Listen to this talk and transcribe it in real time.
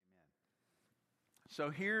So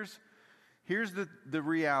here's the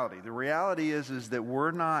reality. The reality is that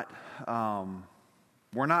we're not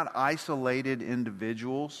isolated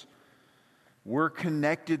individuals. We're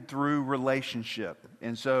connected through relationship.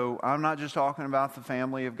 And so I'm not just talking about the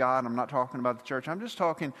family of God. I'm not talking about the church. I'm just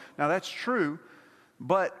talking, now that's true,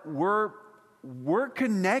 but we're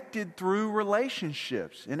connected through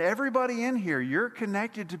relationships. And everybody in here, you're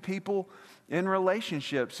connected to people in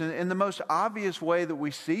relationships. And the most obvious way that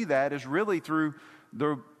we see that is really through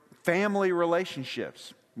the family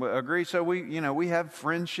relationships. Agree? So we have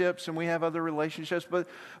friendships and we have other relationships, but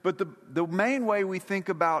the main way we think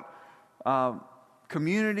about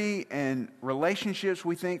community and relationships,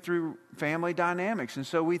 we think through family dynamics. And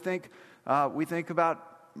so we think about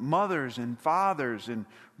mothers and fathers and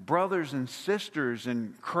brothers and sisters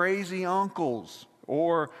and crazy uncles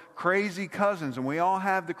or crazy cousins. And we all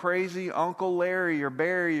have the crazy Uncle Larry or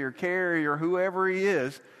Barry or Carrie or whoever he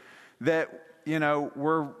is that,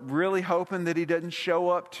 we're really hoping that he doesn't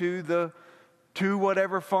show up to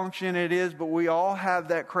whatever function it is. But we all have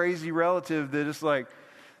that crazy relative that is like,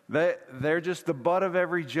 they're just the butt of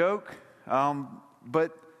every joke.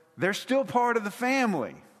 But they're still part of the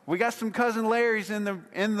family. We got some cousin Larrys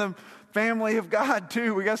in the family of God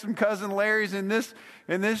too. We got some cousin Larrys in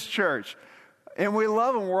this church. And we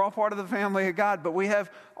love them. We're all part of the family of God. But we have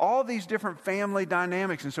all these different family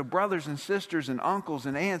dynamics. And so brothers and sisters and uncles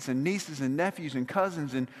and aunts and nieces and nephews and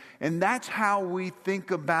cousins. And that's how we think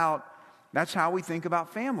about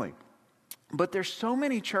family. But there's so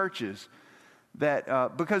many churches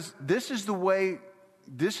that because this is the way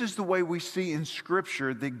we see in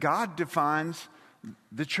Scripture that God defines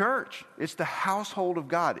the church. It's the household of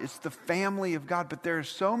God. It's the family of God. But there are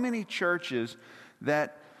so many churches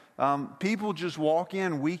that people just walk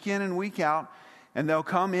in week and week out, and they'll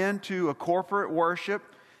come into a corporate worship,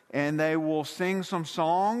 and they will sing some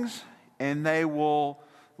songs, and they will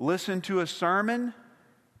listen to a sermon,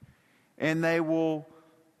 and they will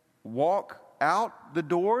walk out the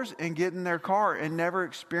doors and get in their car and never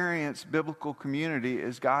experience biblical community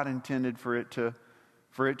as God intended for it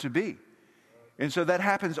to be. And so that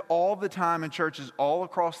happens all the time in churches all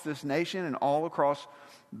across this nation and all across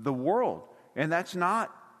the world. And that's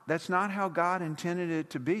not how God intended it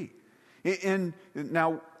to be. And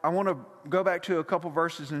now I want to go back to a couple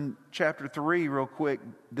verses in chapter 3 real quick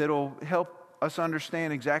that'll help us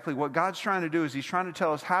understand exactly what God's trying to do. Is He's trying to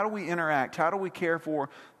tell us, how do we interact? How do we care for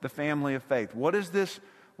the family of faith? What does this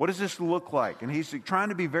look like? And He's trying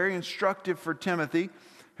to be very instructive for Timothy,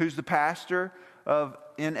 who's the pastor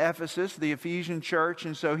in Ephesus, the Ephesian church.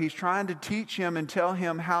 And so he's trying to teach him and tell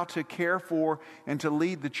him how to care for and to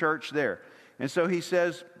lead the church there. And so he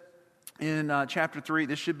says in chapter 3,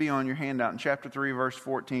 this should be on your handout, in chapter 3, verse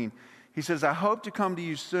 14. He says, I hope to come to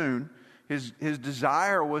you soon. His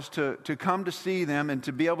desire was to come to see them and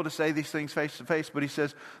to be able to say these things face to face. But he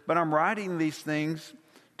says, but I'm writing these things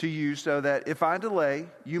to you so that if I delay,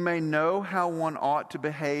 you may know how one ought to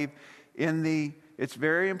behave it's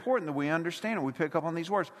very important that we understand and we pick up on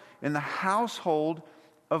these words, in the household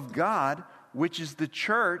of God, which is the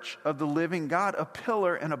church of the living God, a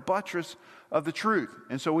pillar and a buttress of the truth.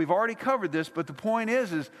 And so we've already covered this, but the point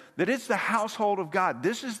is that it's the household of God.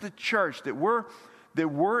 This is the church, that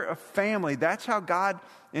we're a family. That's how God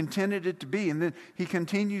intended it to be. And then he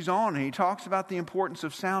continues on and he talks about the importance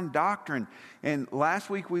of sound doctrine. And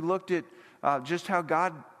last week we looked at just how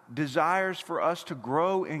God desires for us to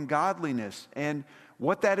grow in godliness and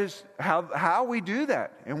what that is, how we do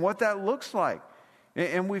that and what that looks like.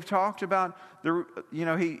 And we've talked about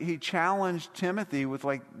he challenged Timothy with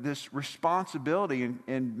like this responsibility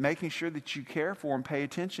and making sure that you care for and pay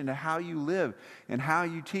attention to how you live and how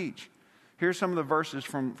you teach. Here's some of the verses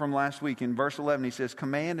from last week. In verse 11, he says,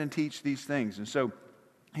 command and teach these things. And so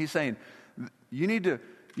he's saying, you need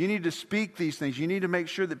to speak these things. You need to make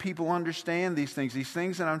sure that people understand these things. These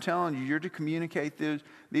things that I'm telling you, you're to communicate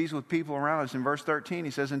these with people around us. In verse 13,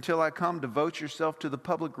 he says, until I come, devote yourself to the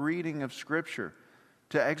public reading of Scripture,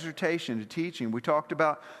 to exhortation, to teaching. We talked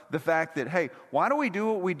about the fact that, hey, why do we do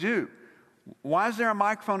what we do? Why is there a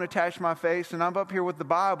microphone attached to my face and I'm up here with the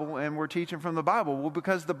Bible and we're teaching from the Bible? Well,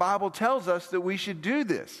 because the Bible tells us that we should do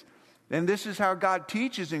this. And this is how God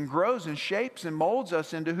teaches and grows and shapes and molds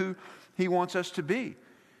us into who He wants us to be.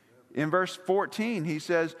 In verse 14, he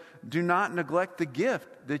says, do not neglect the gift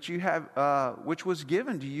that you have, which was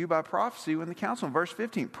given to you by prophecy in the council. In verse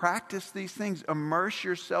 15, practice these things, immerse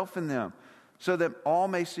yourself in them so that all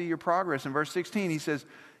may see your progress. In verse 16, he says,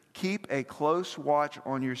 keep a close watch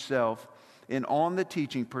on yourself and on the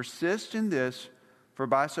teaching. Persist in this, for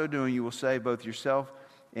by so doing you will save both yourself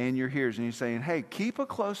and your hearers. And he's saying, hey, keep a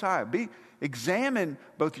close eye. Examine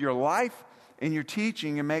both your life in your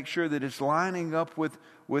teaching and make sure that it's lining up with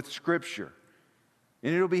Scripture.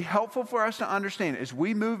 And it'll be helpful for us to understand as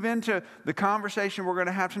we move into the conversation we're going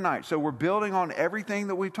to have tonight. So we're building on everything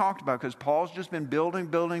that we've talked about because Paul's just been building.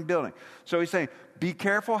 So he's saying, be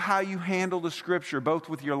careful how you handle the Scripture, both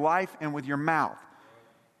with your life and with your mouth.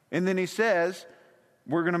 And then he says,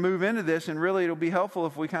 we're going to move into this, and really it'll be helpful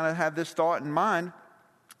if we kind of have this thought in mind.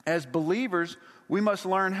 As believers, we must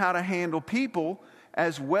learn how to handle people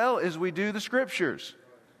as well as we do the Scriptures.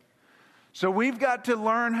 So we've got to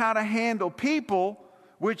learn how to handle people,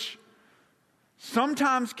 which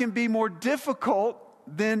sometimes can be more difficult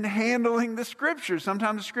than handling the Scriptures.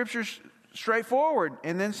 Sometimes the Scripture's straightforward,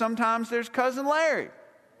 and then sometimes there's Cousin Larry.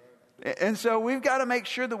 And so we've got to make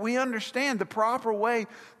sure that we understand the proper way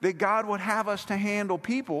that God would have us to handle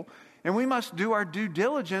people, and we must do our due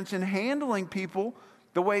diligence in handling people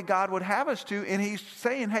the way God would have us to. And he's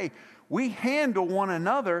saying, hey, we handle one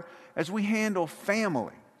another as we handle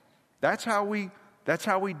family. That's how we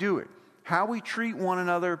do it. How we treat one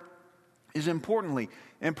another is important.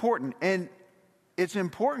 And it's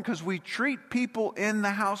important because we treat people in the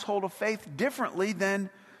household of faith differently than,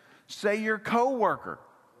 say, your coworker.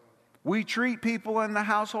 We treat people in the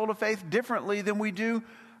household of faith differently than we do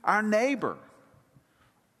our neighbor.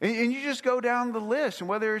 And you just go down the list, and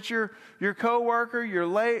whether it's your coworker,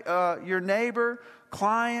 your neighbor,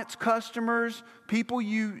 clients, customers, people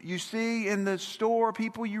you see in the store,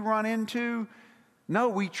 people you run into. No,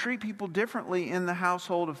 we treat people differently in the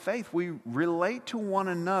household of faith. We relate to one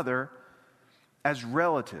another as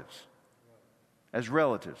relatives.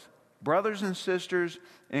 Brothers and sisters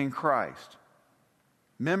in Christ.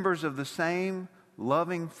 Members of the same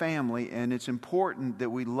loving family, and it's important that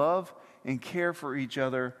we love and care for each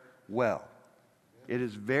other well. It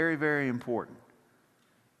is very, very important.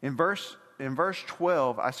 In verse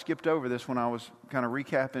 12, I skipped over this when I was kind of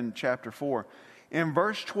recapping chapter 4. In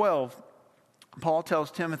verse 12, Paul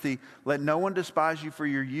tells Timothy, let no one despise you for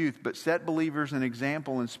your youth, but set believers an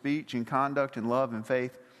example in speech and conduct and love and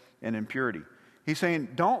faith and in purity. He's saying,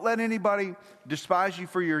 don't let anybody despise you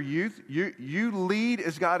for your youth. You lead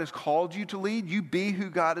as God has called you to lead. You be who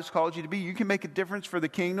God has called you to be. You can make a difference for the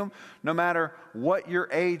kingdom no matter what your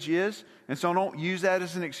age is. And so don't use that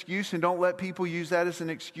as an excuse, and don't let people use that as an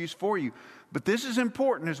excuse for you. But this is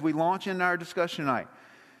important as we launch into our discussion tonight.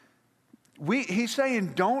 He's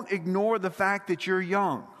saying, don't ignore the fact that you're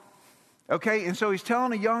young. Okay? And so he's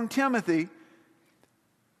telling a young Timothy,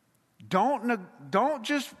 don't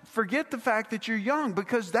just forget the fact that you're young,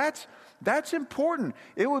 because that's important.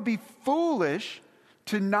 It would be foolish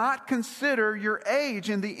to not consider your age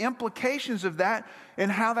and the implications of that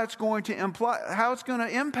and how that's going to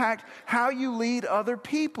impact how you lead other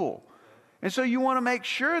people. And so you want to make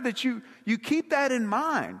sure that you keep that in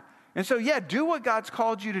mind. And so, do what God's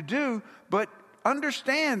called you to do, but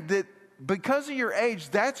understand that because of your age,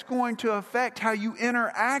 that's going to affect how you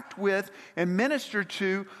interact with and minister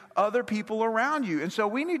to other people around you. And so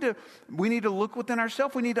we need to look within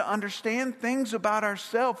ourselves. We need to understand things about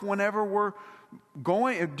ourselves whenever we're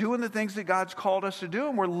doing the things that God's called us to do,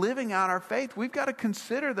 and we're living out our faith. We've got to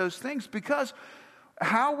consider those things, because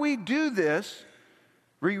how we do this,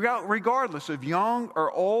 regardless of young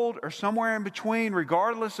or old or somewhere in between,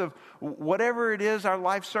 regardless of whatever it is our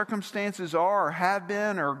life circumstances are or have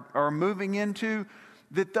been or are moving into,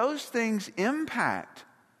 that those things impact.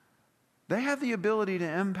 They have the ability to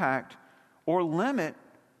impact or limit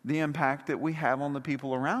the impact that we have on the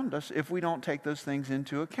people around us if we don't take those things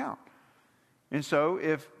into account. And so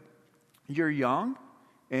if you're young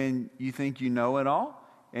and you think you know it all,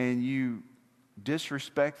 and you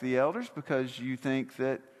disrespect the elders because you think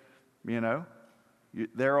that,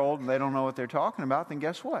 they're old and they don't know what they're talking about, then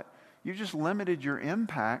guess what? You just limited your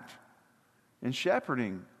impact in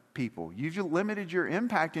shepherding people. You've limited your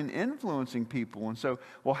impact in influencing people. And so,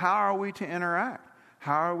 how are we to interact?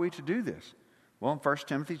 How are we to do this? Well, in 1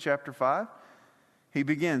 Timothy chapter 5,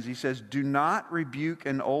 he says, do not rebuke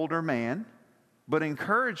an older man, but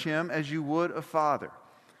encourage him as you would a father.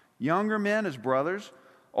 Younger men as brothers,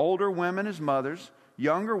 older women as mothers,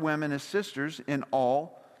 younger women as sisters in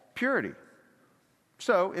all purity.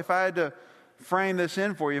 So if I had to frame this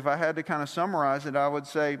in for you, if I had to kind of summarize it, I would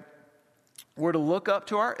say we're to look up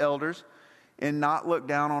to our elders and not look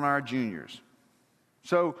down on our juniors.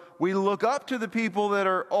 So we look up to the people that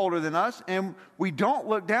are older than us, and we don't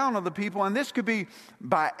look down on the people. And this could be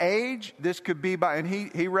by age. This could be by, and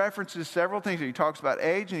he references several things. He talks about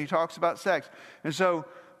age and he talks about sex. And so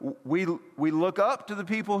we look up to the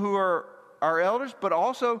people who are our elders, but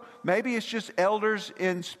also maybe it's just elders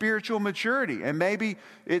in spiritual maturity. And maybe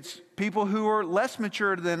it's people who are less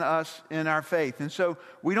mature than us in our faith. And so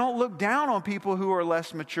we don't look down on people who are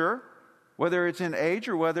less mature, whether it's in age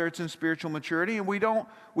or whether it's in spiritual maturity. And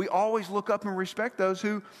we always look up and respect those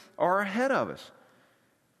who are ahead of us.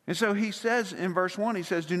 And so he says in verse 1, he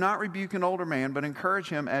says, do not rebuke an older man, but encourage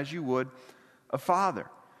him as you would a father.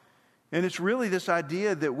 And it's really this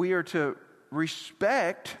idea that we are to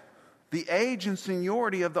respect the age and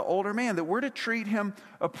seniority of the older man, that we're to treat him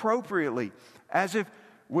appropriately, as if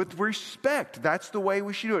with respect. That's the way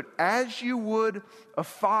we should do it, as you would a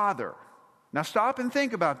father. Now stop and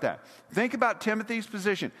think about that. Think about Timothy's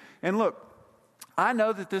position. And look, I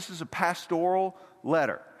know that this is a pastoral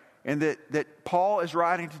letter, and that Paul is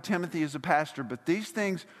writing to Timothy as a pastor, but these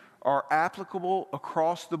things are applicable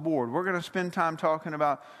across the board. We're going to spend time talking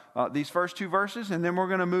about these first two verses, and then we're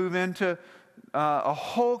going to move into a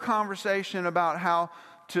whole conversation about how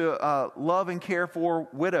to love and care for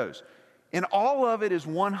widows. And all of it is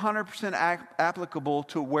 100% applicable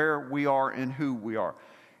to where we are and who we are.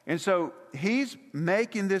 And so he's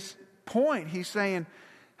making this point. He's saying,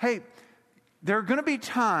 hey, there are going to be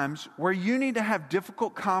times where you need to have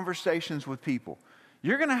difficult conversations with people.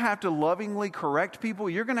 You're going to have to lovingly correct people.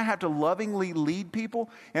 You're going to have to lovingly lead people.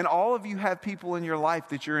 And all of you have people in your life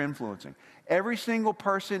that you're influencing. Every single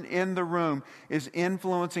person in the room is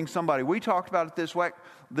influencing somebody. We talked about it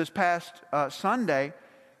this past Sunday.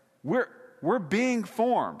 We're being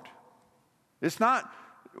formed. It's not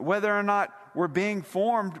whether or not we're being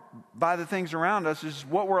formed by the things around us, is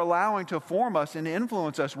what we're allowing to form us and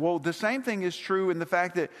influence us. Well, the same thing is true in the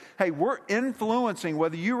fact that, hey, we're influencing,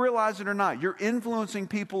 whether you realize it or not, you're influencing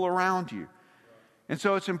people around you. And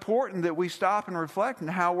so it's important that we stop and reflect on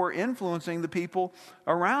how we're influencing the people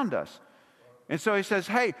around us. And so he says,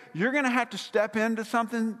 hey, you're going to have to step into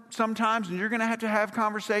something sometimes, and you're going to have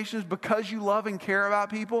conversations because you love and care about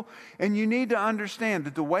people. And you need to understand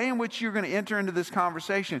that the way in which you're going to enter into this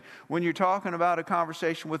conversation, when you're talking about a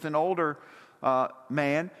conversation with an older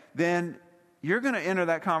man, then you're going to enter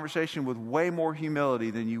that conversation with way more humility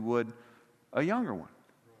than you would a younger one.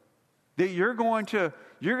 That you're going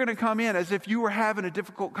to come in as if you were having a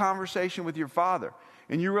difficult conversation with your father.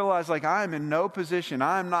 And you realize, like, I am in no position.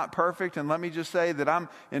 I am not perfect. And let me just say that I'm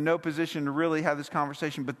in no position to really have this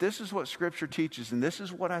conversation. But this is what Scripture teaches. And this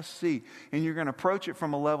is what I see. And you're going to approach it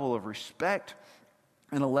from a level of respect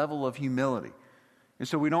and a level of humility. And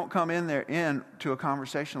so we don't come into a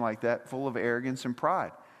conversation like that full of arrogance and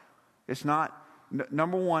pride. It's not,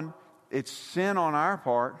 number one, it's sin on our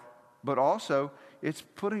part. But also, it's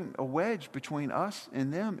putting a wedge between us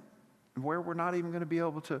and them, where we're not even going to be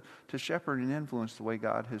able to shepherd and influence the way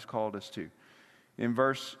God has called us to. In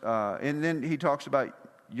verse, and then he talks about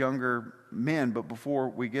younger men, but before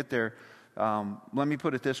we get there, let me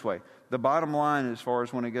put it this way. The bottom line, as far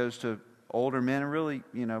as when it goes to older men, and really,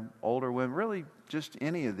 older women, really just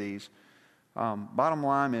any of these, bottom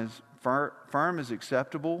line is firm is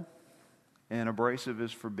acceptable and abrasive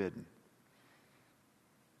is forbidden.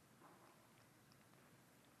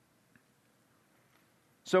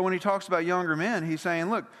 So when he talks about younger men, he's saying,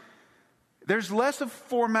 look, there's less of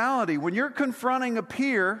formality. When you're confronting a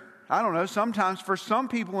peer, I don't know, sometimes for some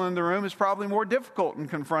people in the room, it's probably more difficult in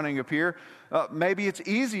confronting a peer. Maybe it's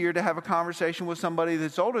easier to have a conversation with somebody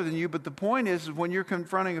that's older than you, but the point is when you're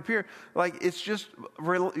confronting a peer, like, it's just,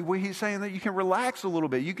 he's saying that you can relax a little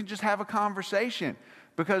bit. You can just have a conversation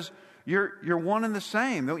because you're one and the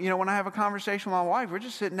same. When I have a conversation with my wife, we're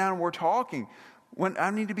just sitting down and we're talking. When I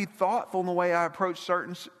need to be thoughtful in the way I approach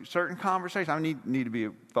certain conversations. I need to be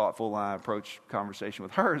thoughtful when I approach conversation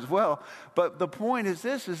with her as well. But the point is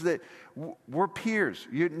this, is that we're peers.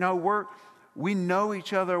 We know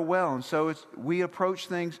each other well, and so we approach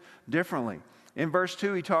things differently. In verse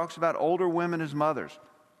 2, he talks about older women as mothers.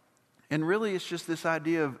 And really it's just this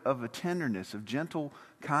idea of a tenderness, of gentle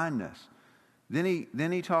kindness. Then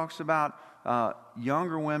he talks about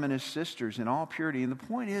younger women as sisters in all purity. And the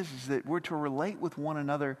point is that we're to relate with one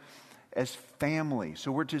another as family.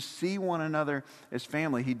 So we're to see one another as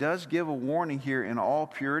family. He does give a warning here in all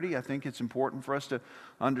purity. I think it's important for us to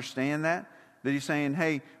understand that he's saying,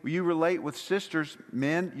 hey, you relate with sisters,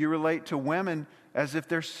 men, you relate to women as if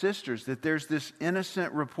they're sisters, that there's this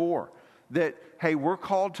innocent rapport. That, hey, we're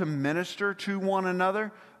called to minister to one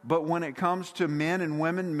another, but when it comes to men and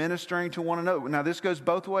women ministering to one another, now this goes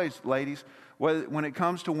both ways, ladies. When it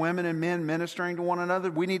comes to women and men ministering to one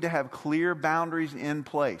another, we need to have clear boundaries in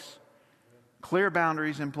place. Clear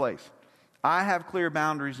boundaries in place. I have clear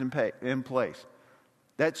boundaries in place.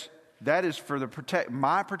 that is for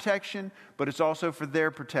my protection, but it's also for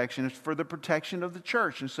their protection. It's for the protection of the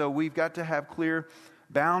church. And so we've got to have clear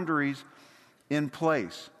boundaries in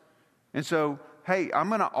place. And so, hey, I'm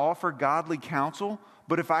going to offer godly counsel,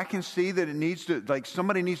 but if I can see that it needs to, like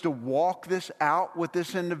somebody needs to walk this out with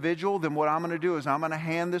this individual, then what I'm going to do is I'm going to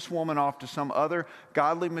hand this woman off to some other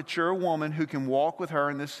godly, mature woman who can walk with her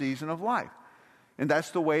in this season of life. And that's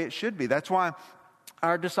the way it should be. That's why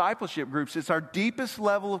our discipleship groups, it's our deepest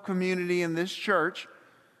level of community in this church.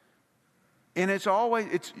 And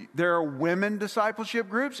there are women discipleship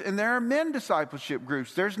groups and there are men discipleship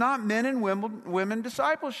groups. There's not men and women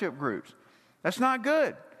discipleship groups. That's not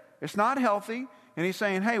good. It's not healthy. And he's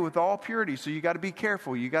saying, hey, with all purity, so you got to be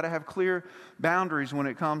careful. You got to have clear boundaries when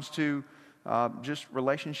it comes to just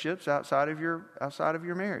relationships outside of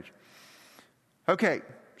your marriage. Okay,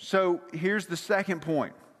 so here's the second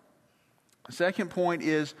point. The second point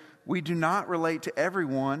is we do not relate to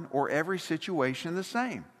everyone or every situation the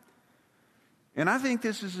same. And I think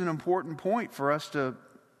this is an important point for us to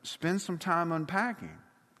spend some time unpacking.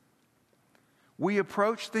 We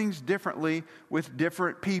approach things differently with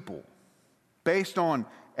different people. Based on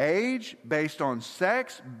age, based on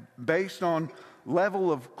sex, based on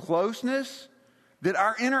level of closeness, that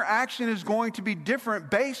our interaction is going to be different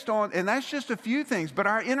based on, and that's just a few things, but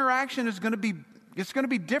our interaction is going to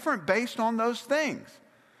be different based on those things.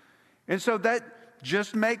 And so that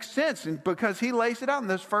just makes sense, and because he lays it out in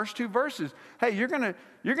those first two verses. Hey, you're going to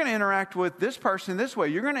interact with this person this way.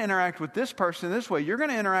 You're going to interact with this person this way. You're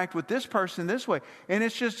going to interact with this person this way. And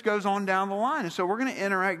it just goes on down the line. And so we're going to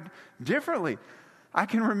interact differently. I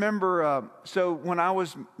can remember, so when I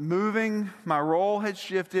was moving, my role had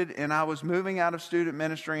shifted and I was moving out of student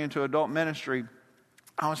ministry into adult ministry.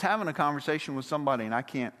 I was having a conversation with somebody, and I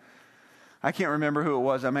can't remember who it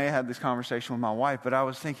was. I may have had this conversation with my wife, but I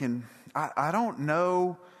was thinking, I don't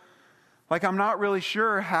know. Like, I'm not really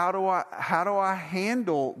sure how do I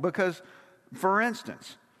handle, because, for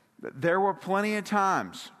instance, there were plenty of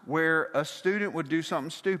times where a student would do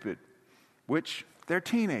something stupid, which they're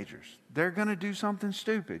teenagers. They're going to do something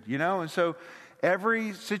stupid, and so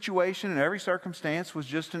every situation and every circumstance was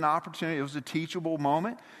just an opportunity. It was a teachable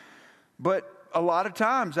moment. But a lot of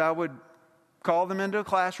times I would call them into a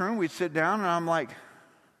classroom. We'd sit down and I'm like,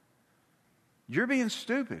 you're being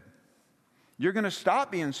stupid. You're going to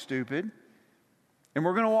stop being stupid, and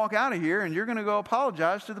we're going to walk out of here, and you're going to go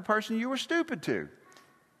apologize to the person you were stupid to.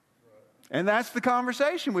 And that's the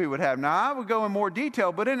conversation we would have. Now, I would go in more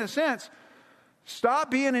detail, but in a sense,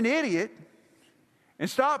 stop being an idiot and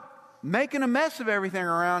stop making a mess of everything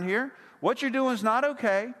around here. What you're doing is not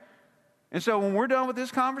okay. And so when we're done with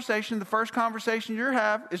this conversation, the first conversation you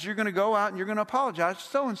have is you're going to go out and you're going to apologize to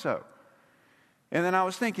so-and-so. And then I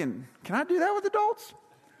was thinking, can I do that with adults?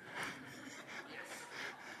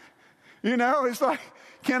 It's like,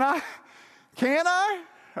 can I?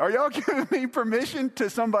 Are y'all giving me permission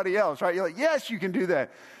to somebody else, right? You're like, yes, you can do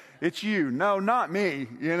that. It's you. No, not me,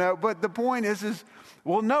 But the point is,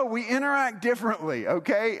 well, no, we interact differently,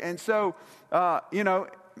 okay? And so,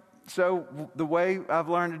 so the way I've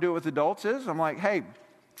learned to do it with adults is I'm like, hey,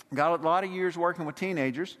 got a lot of years working with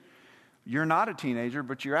teenagers. You're not a teenager,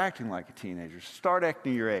 but you're acting like a teenager. Start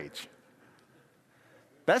acting your age.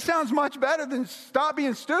 That sounds much better than stop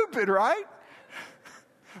being stupid, right?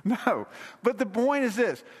 No. But the point is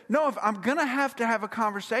this. No, if I'm going to have a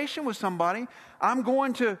conversation with somebody, I'm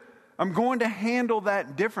going to handle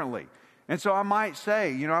that differently. And so I might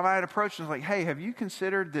say, I might approach them like, hey, have you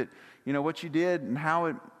considered that, what you did and how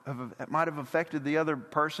it might have affected the other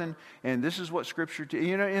person? And this is what Scripture,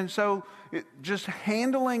 and so just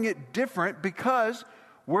handling it different because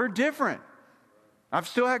we're different. I've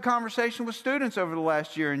still had conversation with students over the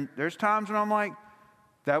last year, and there's times when I'm like,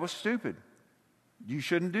 that was stupid. You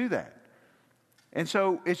shouldn't do that. And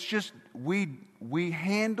so it's just we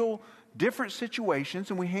handle different situations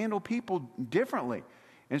and we handle people differently.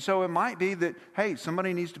 And so it might be that, hey,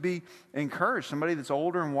 somebody needs to be encouraged. Somebody that's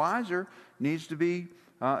older and wiser needs to be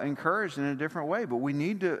encouraged in a different way. But we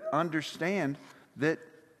need to understand that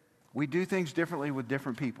we do things differently with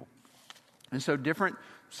different people. And so different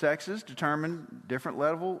sexes determine different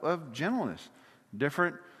level of gentleness.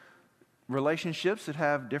 Different relationships that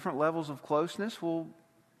have different levels of closeness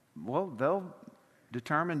well, they'll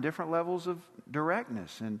determine different levels of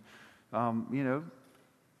directness. And,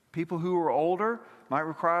 people who are older might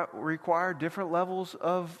require different levels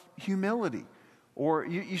of humility. Or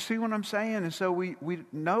you see what I'm saying? And so we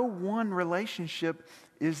no one relationship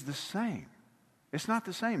is the same. It's not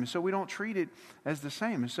the same. And so we don't treat it as the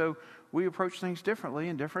same. And so we approach things differently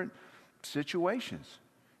in different situations.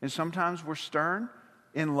 And sometimes we're stern.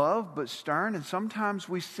 in love, but stern. And sometimes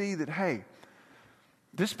we see that, hey,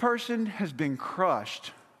 this person has been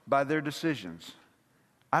crushed by their decisions.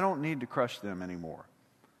 I don't need to crush them anymore.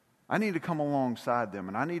 I need to come alongside them,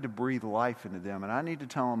 and I need to breathe life into them, and I need to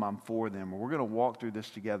tell them I'm for them, and we're going to walk through this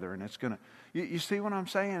together, and it's going to... You see what I'm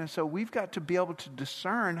saying? And so we've got to be able to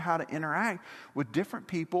discern how to interact with different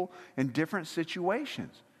people in different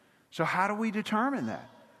situations. So how do we determine that?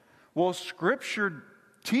 Well, Scripture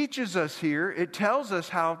teaches us here. It tells us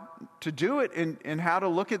how to do it and how to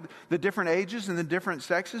look at the different ages and the different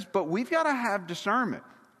sexes, but we've got to have discernment,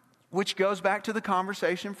 which goes back to the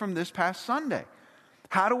conversation from this past Sunday.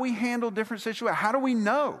 How do we handle different situations? How do we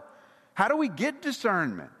know? How do we get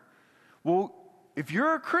discernment? Well, if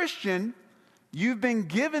you're a Christian, you've been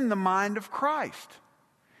given the mind of Christ.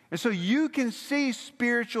 And so you can see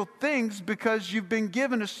spiritual things because you've been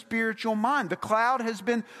given a spiritual mind. The cloud has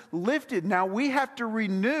been lifted. Now we have to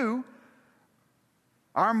renew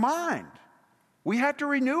our mind. We have to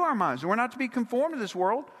renew our minds. We're not to be conformed to this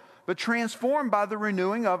world, but transformed by the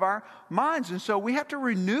renewing of our minds. And so we have to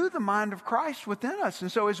renew the mind of Christ within us.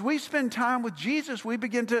 And so as we spend time with Jesus, we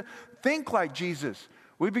begin to think like Jesus.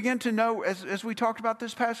 We begin to know, as we talked about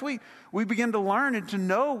this past week, we begin to learn and to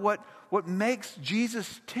know what makes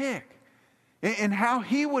Jesus tick and how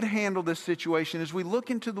he would handle this situation as we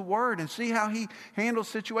look into the Word and see how he handles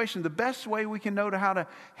situations. The best way we can know how to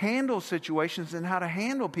handle situations and how to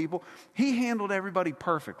handle people, he handled everybody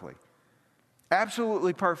perfectly.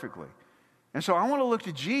 Absolutely perfectly. And so I want to look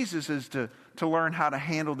to Jesus as to learn how to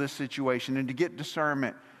handle this situation and to get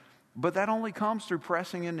discernment. But that only comes through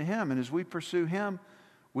pressing into him. And as we pursue him,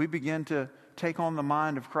 we begin to take on the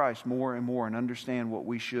mind of Christ more and more and understand what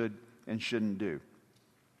we should and shouldn't do.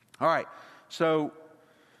 All right, so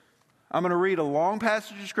I'm going to read a long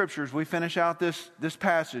passage of Scripture as we finish out this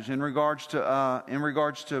passage in regards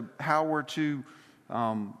to how we're to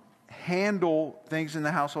handle things in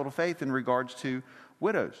the household of faith in regards to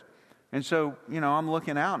widows. And so, I'm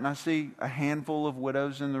looking out and I see a handful of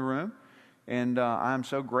widows in the room, and I'm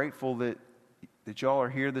so grateful that y'all are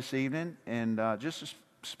here this evening, and just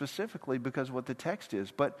specifically because of what the text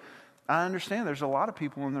is. But I understand there's a lot of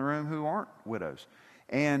people in the room who aren't widows,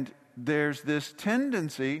 and there's this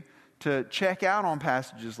tendency to check out on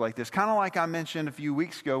passages like this, kind of like I mentioned a few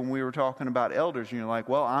weeks ago when we were talking about elders. And you're like,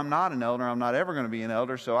 well, I'm not an elder. I'm not ever going to be an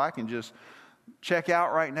elder, so I can just check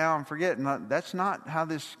out right now and forget. And that's not how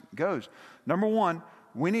this goes. Number one,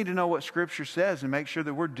 we need to know what Scripture says and make sure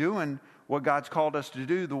that we're doing what God's called us to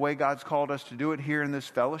do, the way God's called us to do it here in this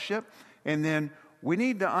fellowship. And then we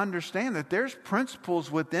need to understand that there's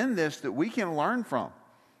principles within this that we can learn from,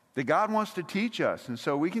 that God wants to teach us. And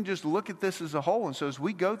so we can just look at this as a whole. And so as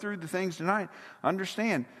we go through the things tonight,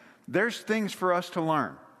 understand there's things for us to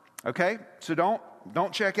learn. Okay? So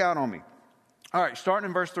don't check out on me. All right, starting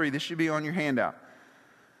in verse 3. This should be on your handout.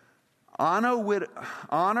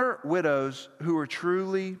 Honor widows who are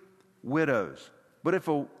truly widows. But if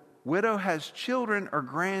a widow has children or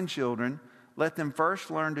grandchildren, let them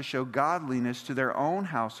first learn to show godliness to their own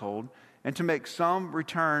household and to make some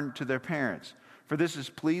return to their parents. For this is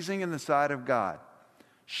pleasing in the sight of God.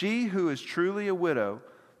 She who is truly a widow,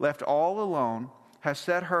 left all alone, has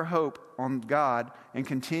set her hope on God and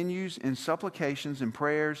continues in supplications and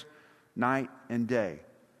prayers night and day.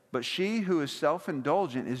 But she who is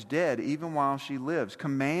self-indulgent is dead even while she lives.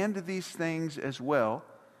 Command these things as well,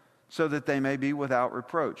 so that they may be without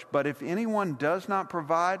reproach. But if anyone does not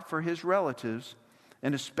provide for his relatives,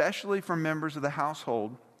 and especially for members of the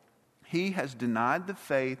household, he has denied the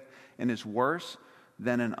faith and is worse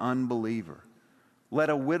than an unbeliever. Let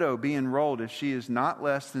a widow be enrolled if she is not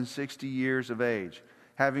less than 60 years of age,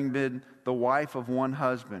 having been the wife of one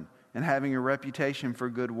husband, and having a reputation for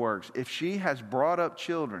good works. If she has brought up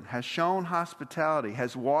children, has shown hospitality,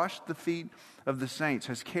 has washed the feet of the saints,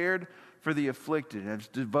 has cared for the afflicted, has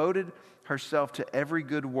devoted herself to every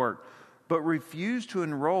good work, but refused to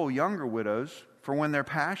enroll younger widows, for when their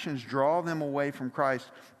passions draw them away from Christ,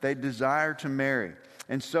 they desire to marry,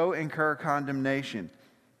 and so incur condemnation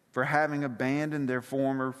for having abandoned their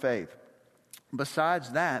former faith.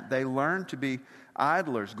 Besides that, they learn to be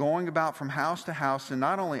idlers, going about from house to house, and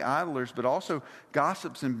not only idlers, but also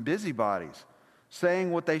gossips and busybodies,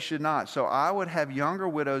 saying what they should not. So I would have younger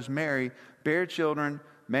widows marry, bear children,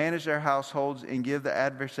 manage their households, and give the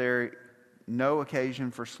adversary no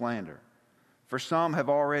occasion for slander. For some have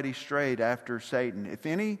already strayed after Satan. If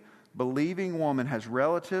any believing woman has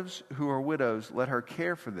relatives who are widows, let her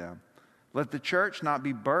care for them. Let the church not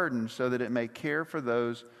be burdened, so that it may care for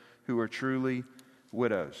those who are truly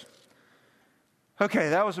widows. Okay,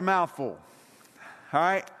 that was a mouthful. All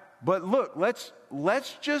right, but look,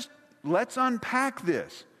 let's just let's unpack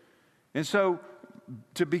this. And so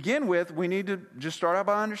to begin with, we need to just start out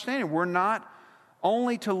by understanding we're not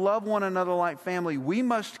only to love one another like family, we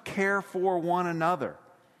must care for one another.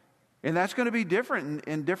 And that's going to be different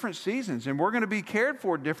in different seasons. And we're going to be cared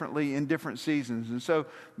for differently in different seasons. And so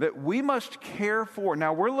that we must care for.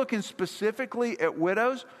 Now, we're looking specifically at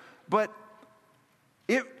widows, but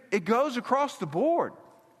it goes across the board.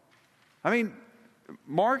 I mean,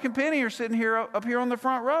 Mark and Penny are sitting here up here on the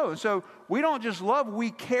front row. And so we don't just love,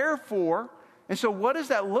 we care for. And so what does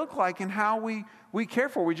that look like in how we care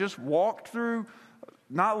for? We just walked through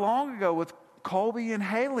not long ago with Colby and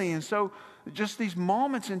Haley. And so just these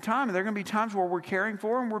moments in time, and there are going to be times where we're caring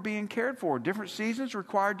for and we're being cared for. Different seasons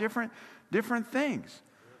require different things.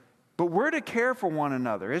 But we're to care for one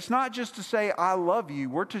another. It's not just to say, I love you.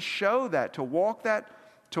 We're to show that, to walk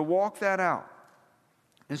that out.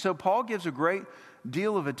 And so Paul gives a great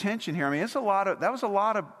deal of attention here. I mean,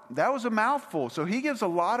 that was a mouthful. So he gives a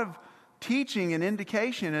lot of teaching and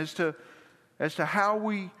indication as to how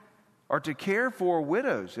we are to care for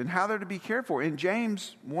widows and how they're to be cared for. In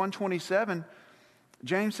James 1:27,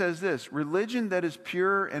 James says this, religion that is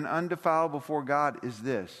pure and undefiled before God is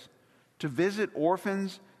this, to visit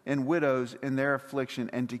orphans and widows in their affliction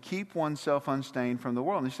and to keep oneself unstained from the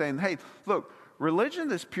world. And he's saying, hey, look, religion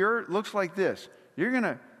that's pure looks like this.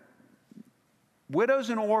 Widows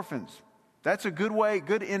and orphans, that's a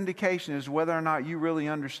good indication as to whether or not you really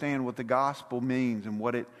understand what the gospel means and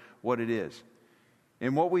what it is.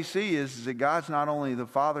 And what we see is that God's not only the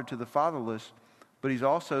father to the fatherless, but he's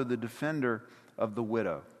also the defender of the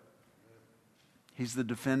widow. He's the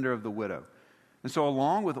defender of the widow. And so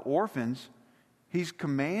along with orphans, he's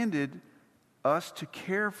commanded us to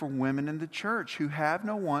care for women in the church who have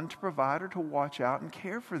no one to provide or to watch out and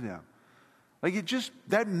care for them.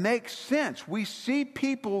 That makes sense. We see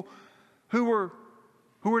people who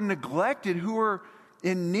are neglected, who are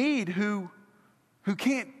in need, who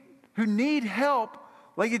need help.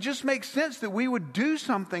 It just makes sense that we would do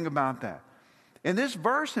something about that. And this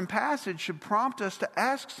verse and passage should prompt us to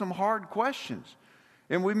ask some hard questions.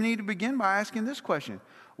 And we need to begin by asking this question.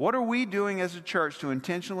 What are we doing as a church to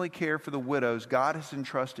intentionally care for the widows God has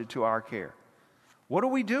entrusted to our care? What are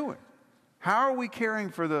we doing? How are we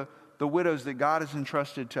caring for the widows that God has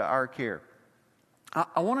entrusted to our care?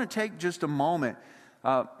 I want to take just a moment.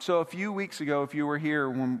 So a few weeks ago, if you were here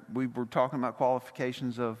when we were talking about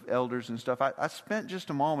qualifications of elders and stuff, I spent just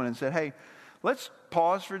a moment and said, hey, let's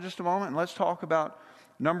pause for just a moment and let's talk about,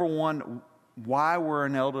 number one, why we're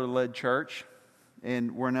an elder-led church.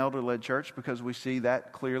 And we're an elder-led church because we see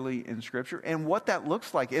that clearly in Scripture and what that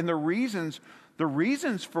looks like and the reasons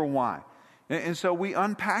for why. And so we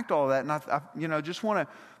unpacked all that. And I just want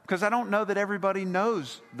to, because I don't know that everybody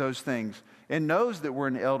knows those things and knows that we're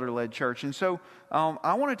an elder-led church. And so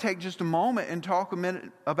I want to take just a moment and talk a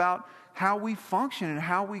minute about how we function and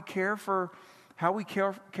how we care for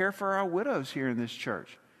our widows here in this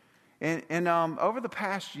church. And over the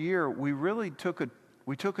past year, we really took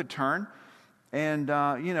a turn. And,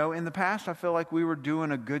 in the past, I feel like we were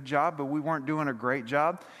doing a good job, but we weren't doing a great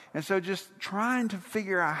job. And so just trying to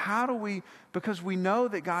figure out because we know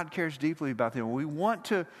that God cares deeply about them. We want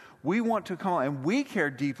to come on, and we care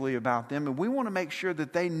deeply about them, and we want to make sure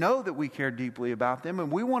that they know that we care deeply about them, and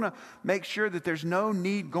we want to make sure that there's no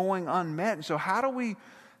need going unmet. And so how do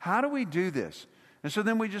we do this? And so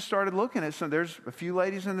then we just started looking at there's a few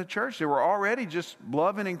ladies in the church that were already just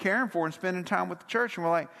loving and caring for and spending time with the church. And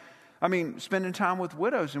we're like, spending time with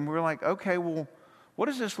widows. And we were like, okay, well, what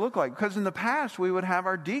does this look like? Because in the past, we would have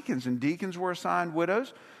our deacons, and deacons were assigned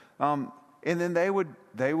widows. And then they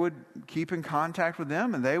would keep in contact with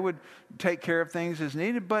them, and they would take care of things as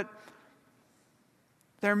needed. But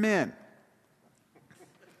they're men.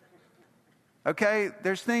 Okay?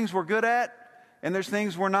 There's things we're good at, and there's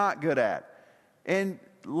things we're not good at. And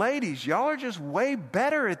ladies, y'all are just way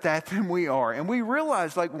better at that than we are. And we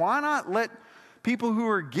realized, why not let people who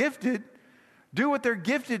are gifted do what they're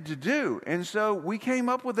gifted to do? And so we came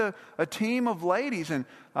up with a team of ladies, and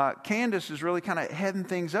Candace is really kind of heading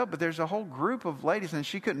things up, but there's a whole group of ladies, and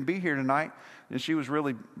she couldn't be here tonight, and she was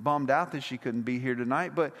really bummed out that she couldn't be here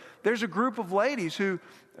tonight. But there's a group of ladies who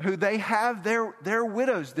they have their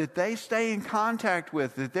widows that they stay in contact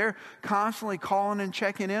with, that they're constantly calling and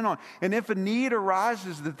checking in on. And if a need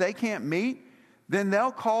arises that they can't meet, then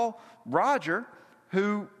they'll call Roger,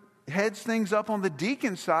 who heads things up on the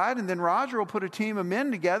deacon side, and then Roger will put a team of men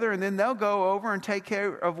together, and then they'll go over and take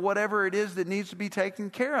care of whatever it is that needs to be taken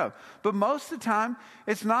care of. But most of the time,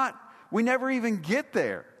 we never even get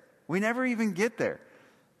there.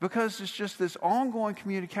 Because it's just this ongoing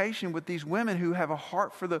communication with these women who have a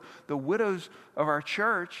heart for the widows of our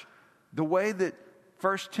church, the way that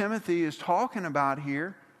 1 Timothy is talking about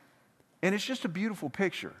here, and it's just a beautiful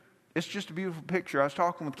picture. It's just a beautiful picture. I was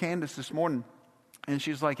talking with Candace this morning, and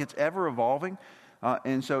she's like, it's ever evolving.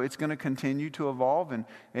 And so it's going to continue to evolve.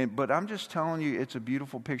 But I'm just telling you, it's a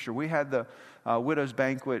beautiful picture. We had the widow's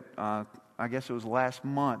banquet, I guess it was last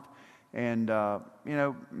month. And,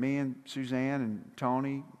 me and Suzanne and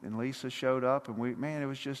Tony and Lisa showed up. And it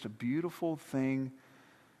was just a beautiful thing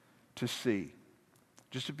to see.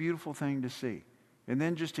 Just a beautiful thing to see. And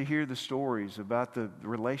then just to hear the stories about the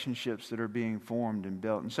relationships that are being formed and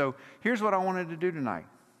built. And so here's what I wanted to do tonight.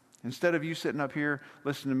 Instead of you sitting up here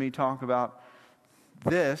listening to me talk about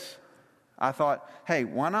this, I thought, hey,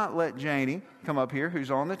 why not let Janie come up here,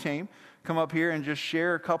 who's on the team, come up here and just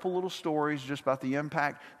share a couple little stories just about the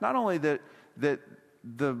impact, not only that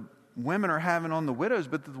the women are having on the widows,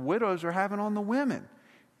 but that the widows are having on the women.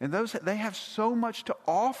 And they have so much to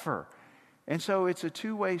offer. And so it's a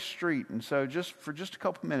two-way street. And so for just a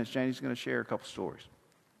couple minutes, Janie's going to share a couple stories.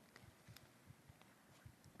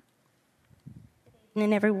 Good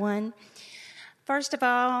evening, everyone. First of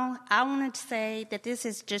all, I wanted to say that this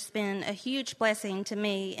has just been a huge blessing to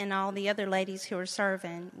me and all the other ladies who are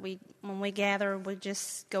serving. When we gather, we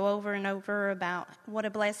just go over and over about what a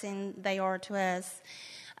blessing they are to us.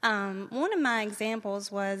 One of my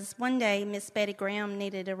examples was one day Miss Betty Graham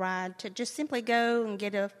needed a ride to just simply go and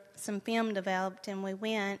get some film developed, and we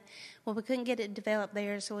went. Well, we couldn't get it developed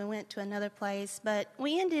there, so we went to another place. But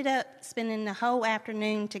we ended up spending the whole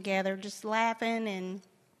afternoon together just laughing and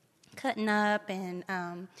cutting up. And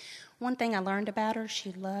one thing I learned about her,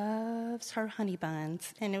 she loves her honey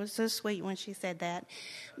buns, and it was so sweet when she said that.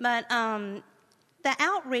 But the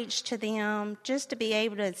outreach to them, just to be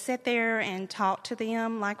able to sit there and talk to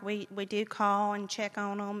them like we do call and check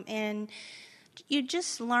on them, and you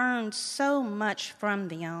just learn so much from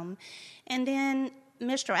them. And then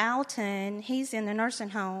Mr. Alton, he's in the nursing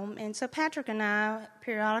home, and so Patrick and I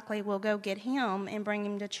periodically will go get him and bring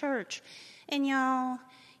him to church. And y'all,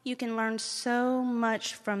 you can learn so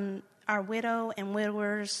much from our widow and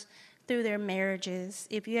widowers through their marriages.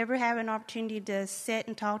 If you ever have an opportunity to sit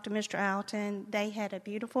and talk to Mr. Alton, they had a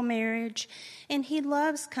beautiful marriage, and he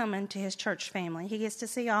loves coming to his church family. He gets to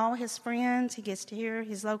see all his friends. He gets to hear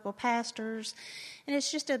his local pastors, and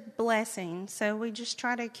it's just a blessing. So we just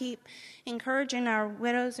try to keep encouraging our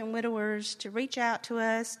widows and widowers to reach out to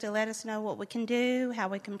us, to let us know what we can do, how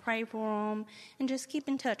we can pray for them, and just keep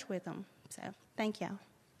in touch with them. So thank y'all.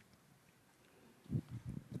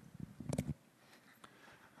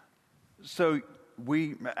 So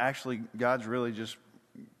God's really just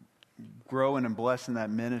growing and blessing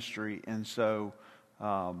that ministry. And so,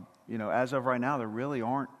 as of right now, there really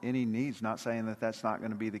aren't any needs. Not saying that that's not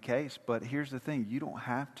going to be the case, but here's the thing. You don't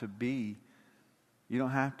have to be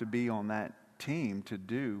on that team to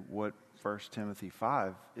do what 1 Timothy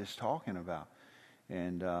 5 is talking about.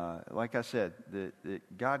 And like I said, that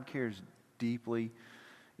God cares deeply,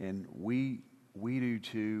 and we do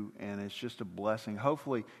too, and it's just a blessing.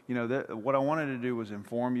 Hopefully, what I wanted to do was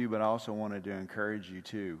inform you, but I also wanted to encourage you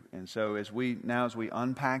too. And so as we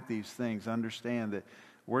unpack these things, understand that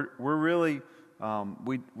we're really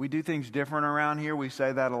we do things different around here. We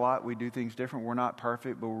say that a lot. We do things different. We're not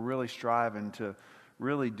perfect, but we're really striving to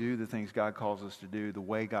really do the things God calls us to do, the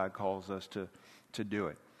way God calls us to do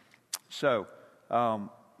it. So,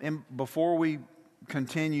 and before we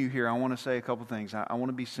continue here, I want to say a couple things. I want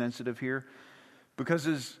to be sensitive here. Because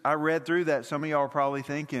as I read through that, some of y'all are probably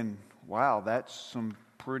thinking, wow, that's some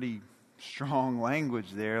pretty strong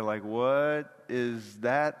language there. Like, what is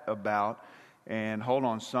that about? And hold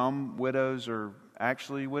on, some widows are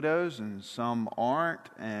actually widows and some aren't.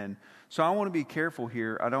 And so I want to be careful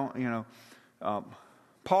here. I don't,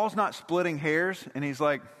 Paul's not splitting hairs, and he's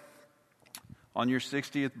like, on your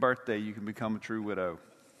 60th birthday, you can become a true widow.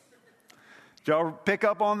 Did y'all pick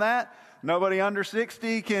up on that? Nobody under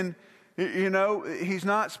 60 can... he's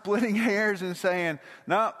not splitting hairs and saying,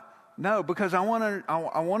 no, because I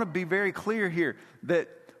want to be very clear here that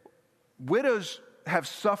widows have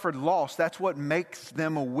suffered loss. That's what makes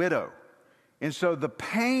them a widow. And so the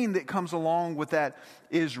pain that comes along with that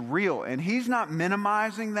is real. And he's not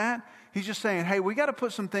minimizing that. He's just saying, hey, we got to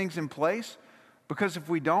put some things in place, because if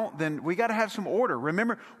we don't, then we got to have some order.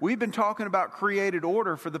 Remember, we've been talking about created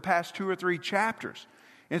order for the past 2 or 3 chapters.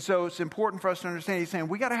 And so it's important for us to understand, he's saying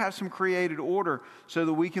we got to have some created order so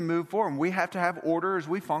that we can move forward. We have to have order as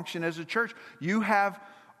we function as a church. You have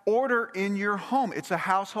order in your home. It's a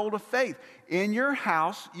household of faith. In your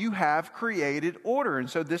house, you have created order. And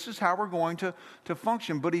so this is how we're going to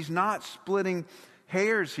function. But he's not splitting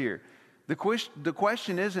hairs here. The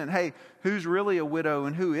question isn't, hey, who's really a widow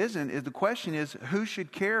and who isn't? The question is, who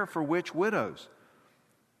should care for which widows?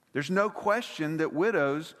 There's no question that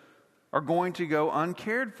widows are going to go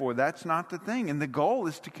uncared for. That's not the thing. And the goal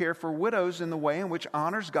is to care for widows in the way in which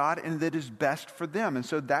honors God and that is best for them. And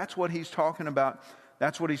so that's what he's talking about.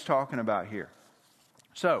 That's what he's talking about here.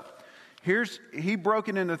 So he broke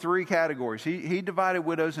it into three categories. He divided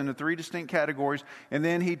widows into three distinct categories, and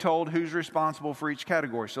then he told who's responsible for each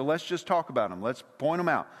category. So let's just talk about them. Let's point them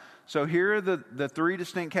out. So here are the three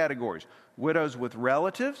distinct categories: widows with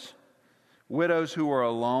relatives, widows who are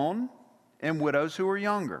alone, and widows who are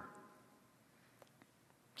younger.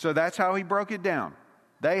 So that's how he broke it down.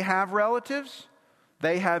 They have relatives.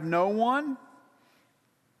 They have no one.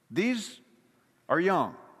 These are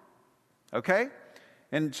young. Okay?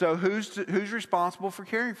 And so who's responsible for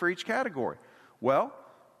caring for each category? Well,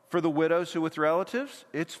 for the widows who with relatives,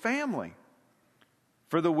 it's family.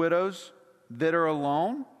 For the widows that are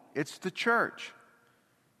alone, it's the church.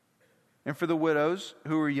 And for the widows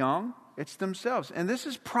who are young, it's themselves. And this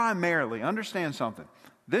is primarily, understand something,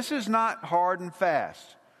 this is not hard and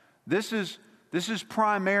fast. This is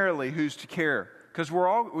primarily who's to care. Because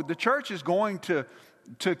the church is going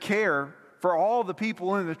to care for all the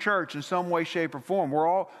people in the church in some way, shape, or form.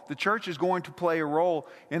 The church is going to play a role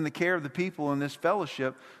in the care of the people in this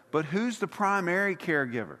fellowship. But who's the primary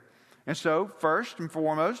caregiver? And so, first and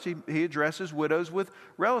foremost, he addresses widows with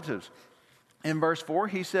relatives. In verse 4,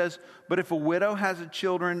 he says, "But if a widow has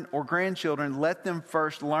children or grandchildren, let them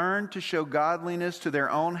first learn to show godliness to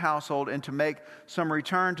their own household and to make some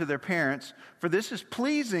return to their parents, for this is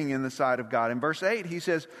pleasing in the sight of God." In verse 8, he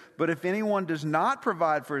says, "But if anyone does not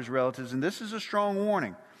provide for his relatives," and this is a strong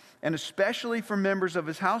warning, "and especially for members of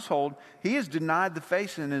his household, he has denied the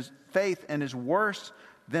faith and is worse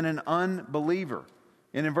than an unbeliever."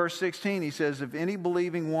 And in verse 16, he says, "If any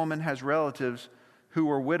believing woman has relatives who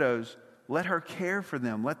are widows, let her care for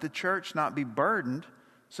them. Let the church not be burdened,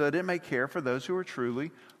 so that it may care for those who are truly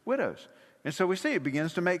widows." And so we see it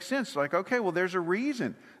begins to make sense. Like, okay, well, there's a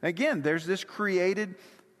reason. Again, there's this created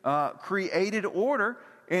order.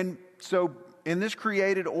 And so in this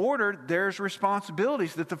created order, there's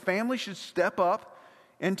responsibilities that the family should step up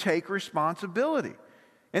and take responsibility.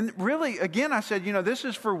 And really, again, I said, this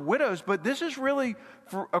is for widows, but this is really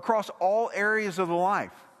for across all areas of the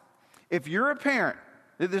life. If you're a parent,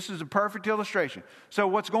 this is a perfect illustration. So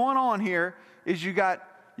what's going on here is you got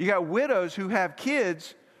widows who have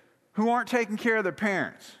kids who aren't taking care of their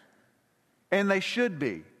parents. And they should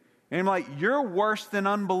be. And I'm like, you're worse than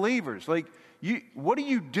unbelievers. Like, what are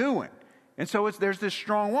you doing? And so there's this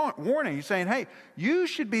strong warning. He's saying, hey, you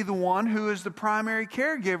should be the one who is the primary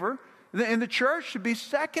caregiver, and the church should be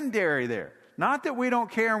secondary there. Not that we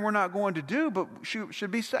don't care and we're not going to do, but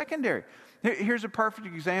should be secondary. Here's a perfect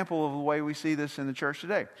example of the way we see this in the church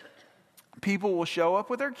today. People will show up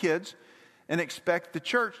with their kids and expect the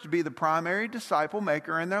church to be the primary disciple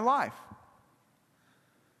maker in their life.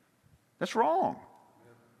 That's wrong.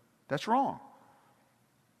 That's wrong.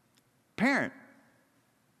 Parent,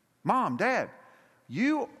 mom, dad,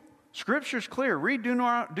 Scripture's clear. Read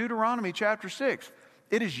Deuteronomy chapter 6.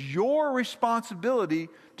 It is your responsibility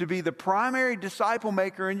to be the primary disciple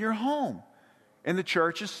maker in your home. And the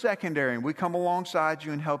church is secondary. And we come alongside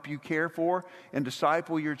you and help you care for and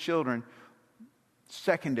disciple your children.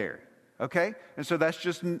 Secondary. Okay? And so that's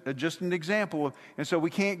just an example. And so we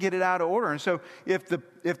can't get it out of order. And so if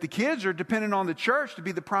the kids are dependent on the church to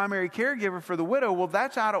be the primary caregiver for the widow, well,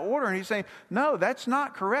 that's out of order. And he's saying, no, that's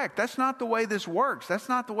not correct. That's not the way this works. That's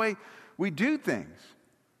not the way we do things.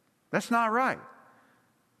 That's not right.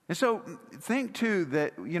 And so think, too,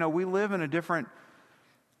 that, we live in a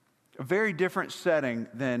very different setting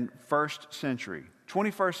than first century.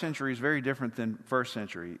 21st century is very different than first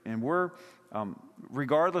century. And we're,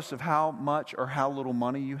 regardless of how much or how little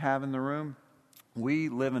money you have in the room, we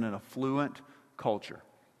live in an affluent culture.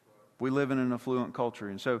 We live in an affluent culture.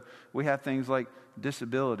 And so we have things like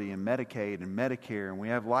disability and Medicaid and Medicare, and we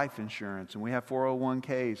have life insurance, and we have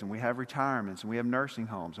 401ks, and we have retirements, and we have nursing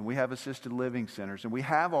homes, and we have assisted living centers, and we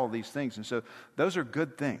have all these things. And so those are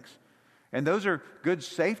good things. And those are good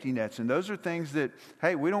safety nets, and those are things that,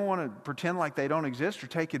 hey, we don't want to pretend like they don't exist or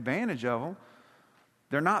take advantage of them.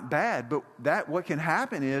 They're not bad, but what can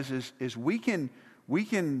happen is we can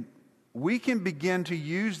begin to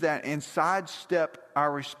use that and sidestep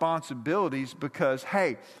our responsibilities because,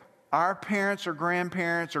 hey, our parents or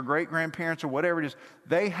grandparents or great-grandparents or whatever it is,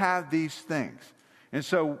 they have these things. And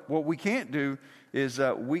so what we can't do is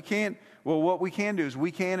we can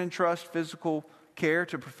entrust physical care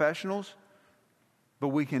to professionals, but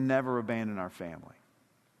we can never abandon our family.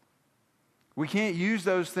 We can't use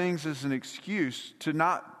those things as an excuse to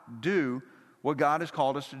not do what God has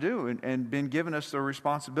called us to do and been given us the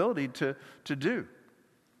responsibility to do.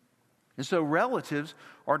 And so relatives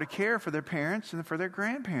are to care for their parents and for their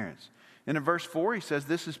grandparents. And in verse 4, he says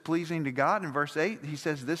this is pleasing to God. In verse 8, he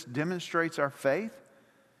says this demonstrates our faith.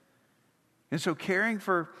 And so caring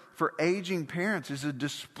for aging parents is a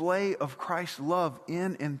display of Christ's love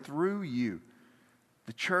in and through you.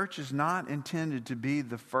 The church is not intended to be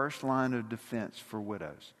the first line of defense for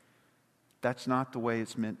widows. That's not the way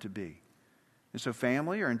it's meant to be. And so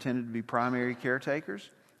family are intended to be primary caretakers,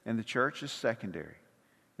 and the church is secondary.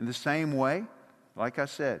 In the same way, like I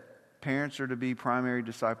said, parents are to be primary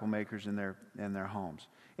disciple makers in their homes.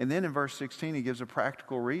 And then in verse 16, he gives a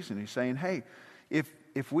practical reason. He's saying, hey,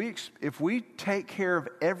 if we take care of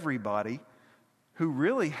everybody who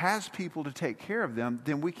really has people to take care of them,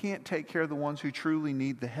 then we can't take care of the ones who truly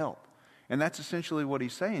need the help. And that's essentially what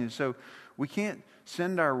he's saying. So we can't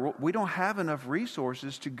we don't have enough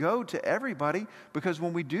resources to go to everybody, because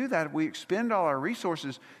when we do that, we expend all our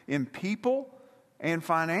resources in people and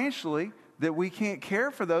financially that we can't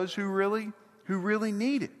care for those who really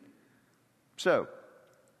need it. So,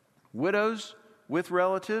 widows with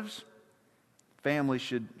relatives, family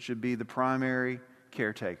should be the primary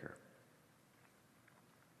caretaker.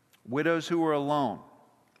 Widows who are alone.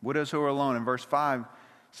 In verse 5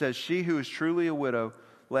 says, she who is truly a widow,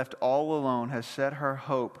 left all alone, has set her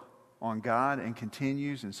hope on God and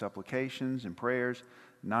continues in supplications and prayers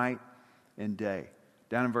night and day.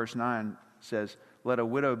 Down in verse 9 says, let a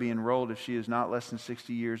widow be enrolled if she is not less than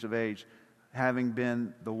 60 years of age, having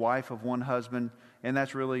been the wife of one husband. And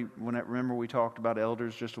that's really, remember we talked about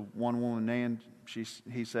elders, just a one-woman man.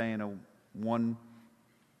 He's saying a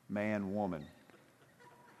one-man woman.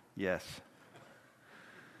 Yes.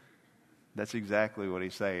 That's exactly what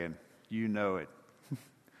he's saying. You know it.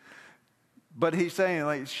 But he's saying,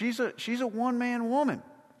 like, she's a one-man woman,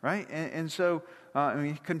 right? And so,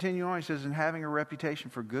 continue on, he says, and having a reputation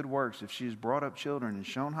for good works, if she has brought up children and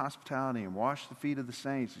shown hospitality and washed the feet of the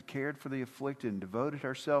saints and cared for the afflicted and devoted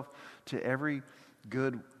herself to every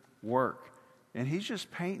good work. And he's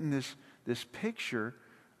just painting this picture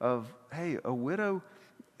of, hey, a widow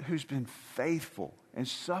who's been faithful and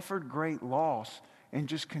suffered great loss and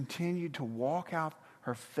just continued to walk out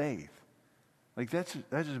her faith. Like that's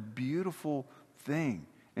a beautiful thing.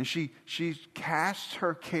 And she casts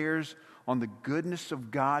her cares on the goodness of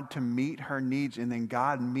God to meet her needs, and then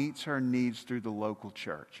God meets her needs through the local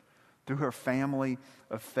church, through her family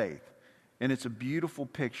of faith. And it's a beautiful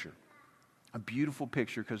picture. A beautiful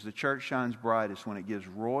picture, because the church shines brightest when it gives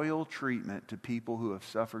royal treatment to people who have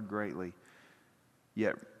suffered greatly,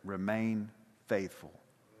 yet remain faithful.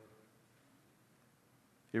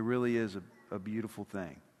 It really is a beautiful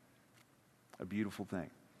thing. A beautiful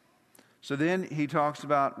thing. So then he talks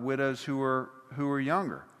about widows who are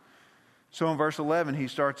younger. So in verse 11, he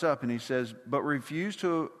starts up and he says, but refuse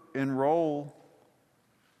to enroll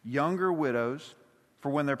younger widows, for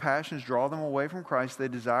when their passions draw them away from Christ, they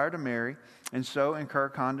desire to marry, and so incur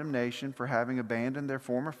condemnation for having abandoned their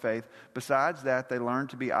former faith. Besides that, they learn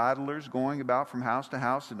to be idlers, going about from house to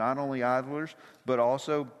house, and not only idlers, but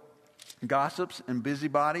also gossips and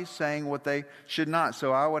busybodies, saying what they should not.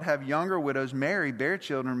 So I would have younger widows marry, bear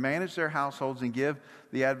children, manage their households, and give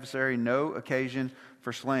the adversary no occasion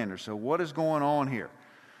for slander. So what is going on here?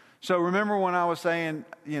 So remember when I was saying,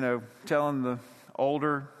 telling the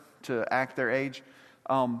older to act their age?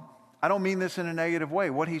 I don't mean this in a negative way.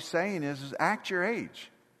 What he's saying is act your age.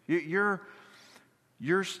 You're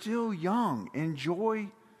still young. Enjoy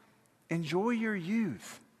your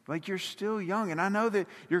youth. Like, you're still young. And I know that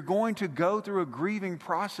you're going to go through a grieving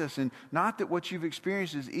process, and not that what you've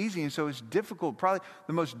experienced is easy, and so it's difficult, probably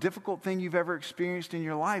the most difficult thing you've ever experienced in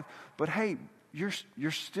your life. But hey,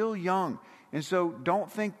 you're still young. And so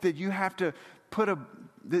don't think that you have to put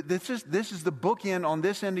this is the bookend on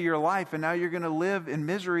this end of your life, and now you're going to live in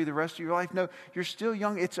misery the rest of your life. No, you're still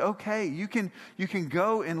young. It's okay. You can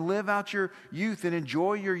go and live out your youth and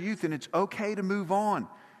enjoy your youth, and it's okay to move on.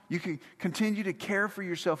 You can continue to care for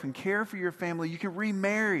yourself and care for your family. You can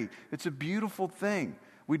remarry. It's a beautiful thing.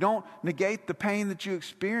 We don't negate the pain that you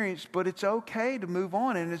experienced, but it's okay to move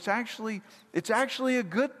on, and it's actually a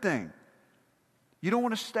good thing. You don't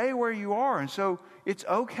want to stay where you are, and so it's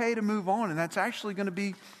okay to move on, and that's actually going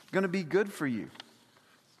to be good for you.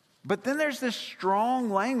 But then there's this strong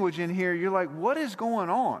language in here. You're like, what is going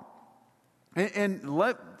on?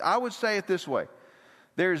 I would say it this way.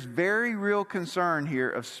 There's very real concern here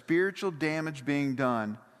of spiritual damage being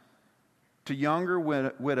done to younger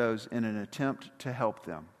widows in an attempt to help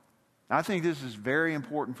them. I think this is very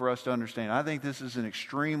important for us to understand. I think this is an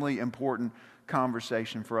extremely important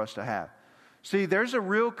conversation for us to have. See, there's a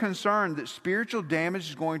real concern that spiritual damage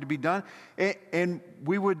is going to be done, and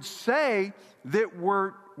we would say that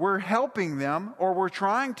we're helping them, or we're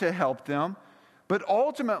trying to help them, but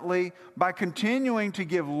ultimately, by continuing to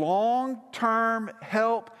give long-term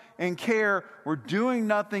help and care, we're doing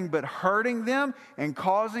nothing but hurting them and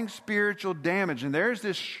causing spiritual damage. And there's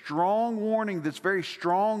this strong warning, this very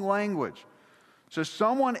strong language. So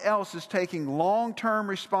someone else is taking long-term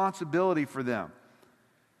responsibility for them,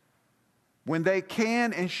 when they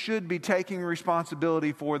can and should be taking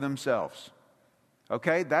responsibility for themselves.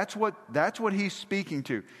 Okay? That's what he's speaking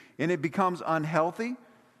to. And it becomes unhealthy.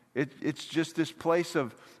 It's just this place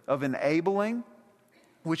of enabling,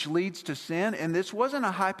 which leads to sin. And this wasn't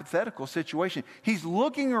a hypothetical situation. He's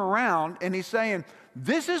looking around and he's saying,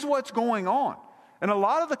 this is what's going on. And a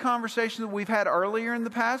lot of the conversation that we've had earlier in the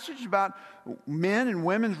passage about men and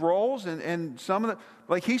women's roles and some of the,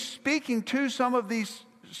 like, he's speaking to some of these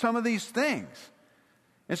things.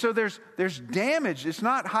 And so there's damage. It's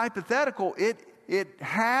not hypothetical. It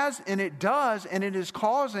has and it does, and it is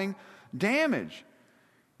causing damage.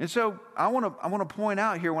 And so I want to point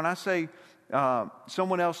out here, when I say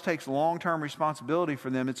someone else takes long-term responsibility for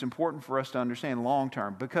them, it's important for us to understand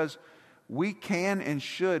long-term, because we can and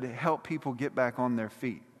should help people get back on their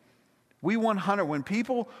feet. When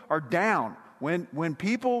people are down, when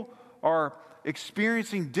people are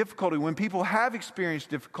experiencing difficulty, when people have experienced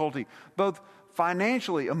difficulty, both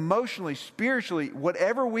financially, emotionally, spiritually,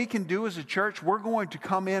 whatever we can do as a church, we're going to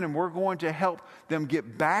come in and we're going to help them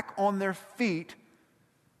get back on their feet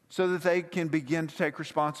so that they can begin to take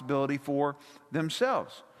responsibility for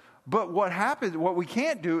themselves. But what we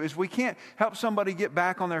can't do is we can't help somebody get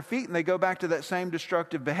back on their feet and they go back to that same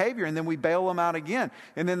destructive behavior, and then we bail them out again.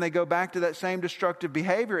 And then they go back to that same destructive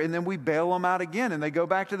behavior, and then we bail them out again. And they go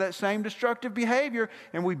back to that same destructive behavior,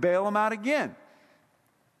 and we bail them out again.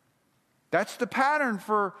 That's the pattern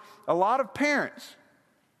for a lot of parents.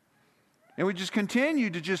 And we just continue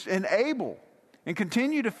to just enable and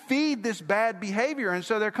continue to feed this bad behavior. And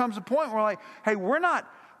so there comes a point where we're like, hey, we're not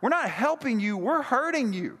helping you, we're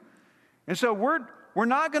hurting you. And so we're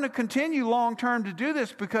not going to continue long term to do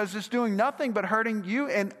this, because it's doing nothing but hurting you.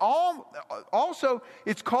 And also,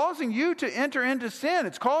 it's causing you to enter into sin.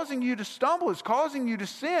 It's causing you to stumble. It's causing you to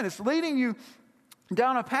sin. It's leading you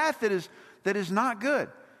down a path that is not good.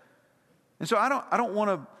 And so I don't want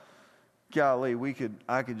to, golly,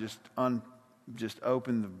 I could just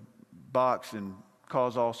open the box and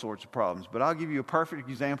cause all sorts of problems. But I'll give you a perfect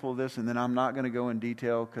example of this, and then I'm not going to go in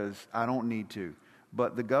detail because I don't need to.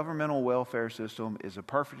 But the governmental welfare system is a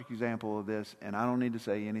perfect example of this, and I don't need to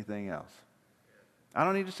say anything else. I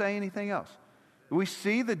don't need to say anything else. We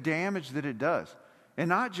see the damage that it does. And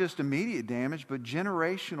not just immediate damage, but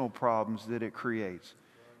generational problems that it creates.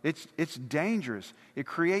 It's dangerous. It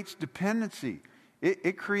creates dependency.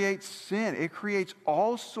 It creates sin. It creates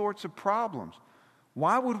all sorts of problems.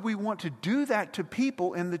 Why would we want to do that to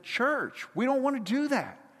people in the church? We don't want to do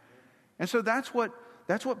that. And so that's what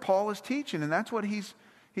Paul is teaching, and that's what he's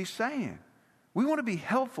saying. We want to be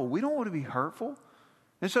helpful. We don't want to be hurtful.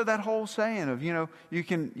 And so that whole saying of, you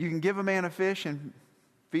can give a man a fish and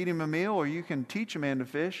feed him a meal, or you can teach a man to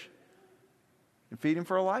fish and feed him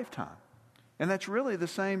for a lifetime. And that's really the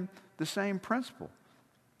same principle.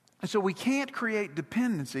 And so we can't create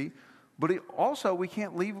dependency, but also we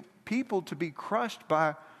can't leave people to be crushed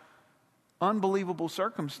by unbelievable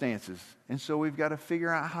circumstances. And so we've got to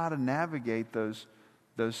figure out how to navigate those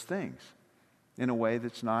things in a way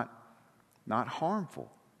that's not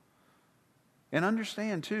harmful. And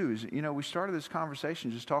understand too, is, we started this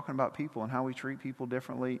conversation just talking about people and how we treat people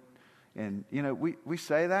differently. And, we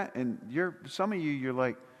say that, and some of you're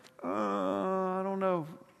like, I don't know.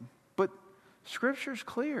 But Scripture's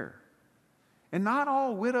clear. And not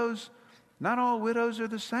all widows are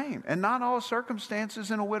the same. And not all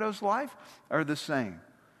circumstances in a widow's life are the same.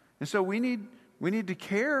 And so we need to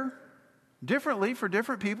care differently for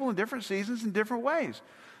different people in different seasons in different ways.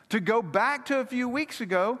 To go back to a few weeks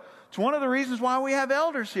ago, it's one of the reasons why we have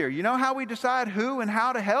elders here. You know how we decide who and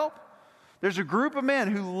how to help? There's a group of men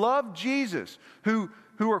who love Jesus, who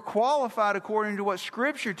are qualified according to what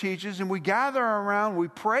Scripture teaches, and we gather around, we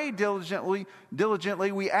pray diligently,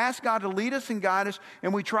 we ask God to lead us and guide us,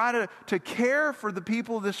 and we try to care for the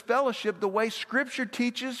people of this fellowship the way Scripture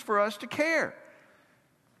teaches for us to care.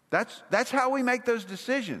 That's how we make those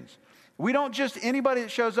decisions. We don't just anybody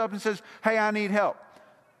that shows up and says, hey, I need help.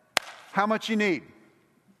 How much you need?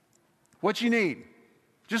 What you need?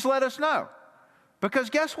 Just let us know.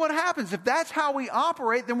 Because guess what happens? If that's how we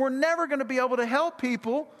operate, then we're never going to be able to help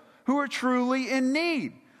people who are truly in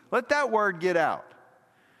need. Let that word get out.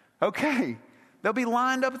 Okay, they'll be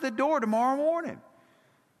lined up at the door tomorrow morning.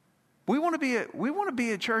 We want to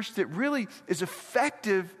be a church that really is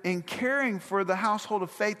effective in caring for the household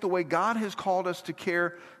of faith the way God has called us to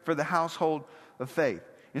care for the household of faith.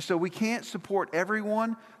 And so we can't support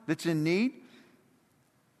everyone that's in need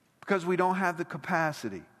because we don't have the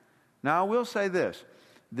capacity. Now, I will say this,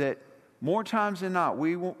 that more times than not,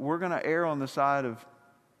 we're going to err on the side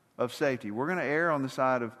of safety. We're going to err on the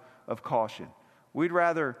side of caution. We'd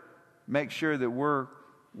rather make sure that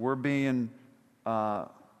we're being, how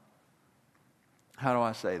do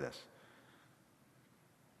I say this?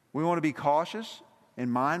 We want to be cautious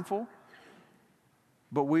and mindful,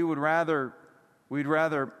 but we'd rather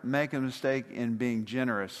make a mistake in being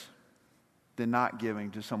generous than not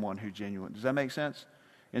giving to someone who's genuine. Does that make sense?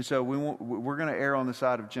 And so we're going to err on the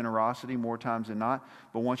side of generosity more times than not,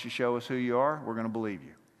 but once you show us who you are, we're going to believe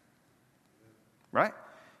you. Right?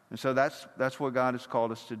 And so that's what God has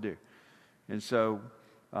called us to do. And so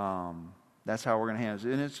that's how we're going to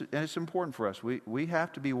handle it. And it's important for us. We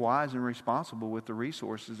have to be wise and responsible with the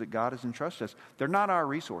resources that God has entrusted us. They're not our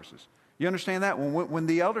resources. You understand that? When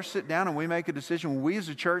the elders sit down and we make a decision, when we as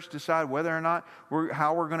a church decide whether or not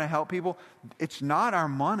how we're going to help people, it's not our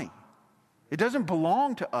money. It doesn't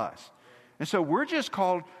belong to us. And so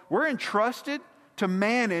we're entrusted to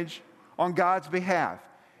manage on God's behalf.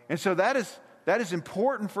 And so that is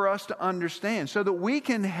important for us to understand so that we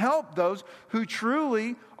can help those who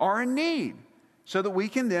truly are in need, so that we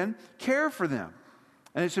can then care for them.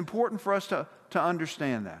 And it's important for us to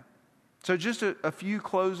understand that. So just a few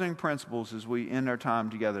closing principles as we end our time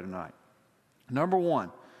together tonight. Number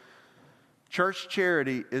one, church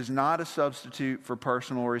charity is not a substitute for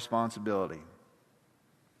personal responsibility.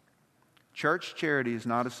 Church charity is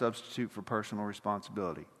not a substitute for personal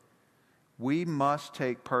responsibility. We must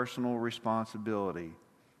take personal responsibility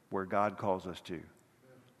where God calls us to.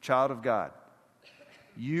 Child of God,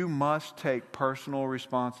 you must take personal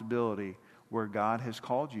responsibility where God has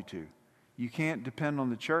called you to. You can't depend on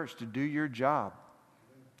the church to do your job.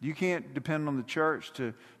 You can't depend on the church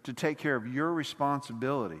to take care of your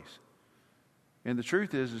responsibilities. And the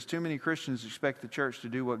truth is too many Christians expect the church to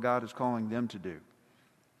do what God is calling them to do.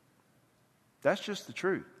 That's just the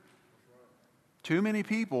truth. Too many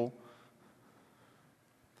people.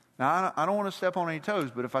 Now, I don't want to step on any toes,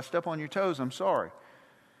 but if I step on your toes, I'm sorry.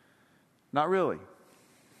 Not really.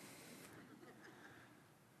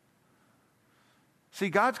 See,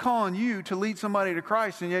 God's calling you to lead somebody to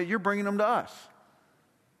Christ, and yet you're bringing them to us.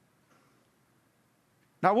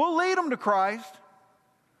 Now, we'll lead them to Christ,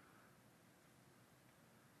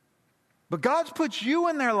 but God's put you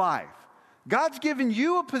in their life. God's given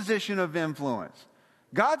you a position of influence.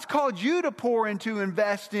 God's called you to pour into,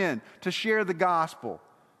 invest in, to share the gospel.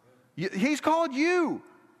 He's called you.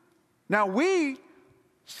 Now we,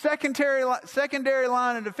 secondary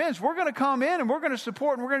line of defense, we're going to come in and we're going to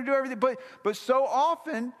support and we're going to do everything. But so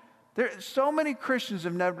often, so many Christians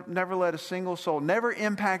have never led a single soul, never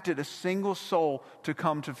impacted a single soul to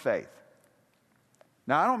come to faith.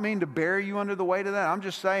 Now, I don't mean to bury you under the weight of that. I'm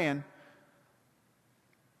just saying,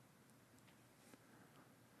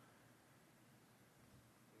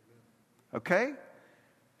 okay?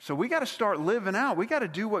 So we got to start living out. We got to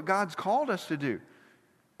do what God's called us to do.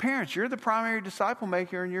 Parents, you're the primary disciple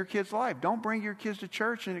maker in your kid's life. Don't bring your kids to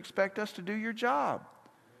church and expect us to do your job.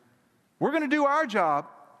 We're going to do our job.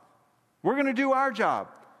 We're going to do our job.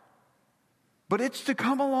 But it's to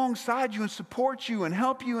come alongside you and support you and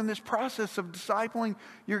help you in this process of discipling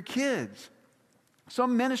your kids.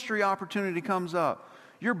 Some ministry opportunity comes up.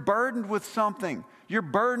 You're burdened with something. You're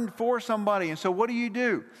burdened for somebody. And so what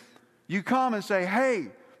do? You come and say, hey,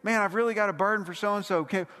 man, I've really got a burden for so-and-so.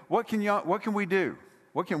 What can we do?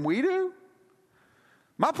 What can we do?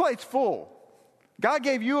 My plate's full. God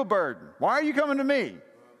gave you a burden. Why are you coming to me?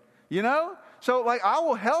 You know? So, I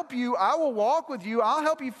will help you. I will walk with you. I'll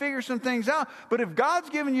help you figure some things out. But if God's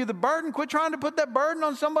given you the burden, quit trying to put that burden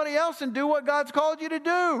on somebody else and do what God's called you to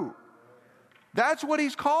do. That's what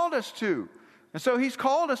He's called us to. And so He's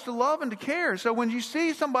called us to love and to care. So when you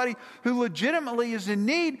see somebody who legitimately is in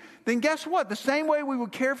need, then guess what? The same way we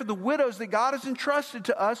would care for the widows that God has entrusted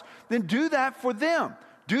to us, then do that for them.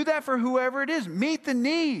 Do that for whoever it is. Meet the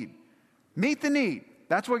need. Meet the need.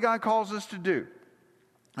 That's what God calls us to do.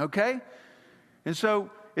 Okay? And so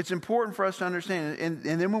it's important for us to understand. And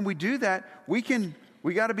then when we do that, we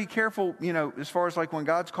got to be careful, as far as when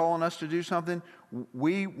God's calling us to do something,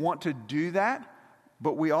 we want to do that.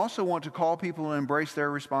 But we also want to call people and embrace their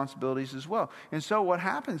responsibilities as well. And so what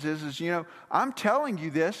happens is I'm telling you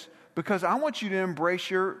this because I want you to embrace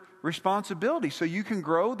your responsibility so you can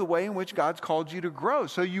grow the way in which God's called you to grow.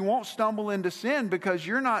 So you won't stumble into sin because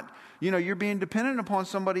you're not, you're being dependent upon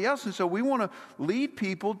somebody else. And so we want to lead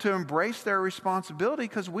people to embrace their responsibility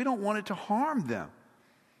because we don't want it to harm them,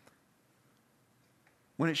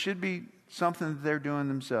 when it should be something that they're doing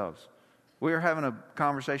themselves. We were having a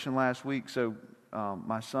conversation last week. So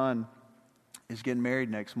my son is getting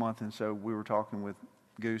married next month. And so we were talking with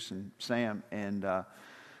Goose and Sam, and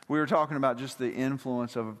we were talking about just the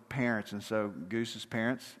influence of parents. And so Goose's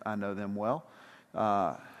parents, I know them well.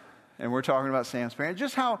 And we're talking about Sam's parents,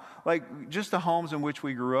 just how, just the homes in which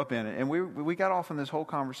we grew up in. And we got off on this whole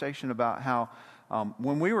conversation about how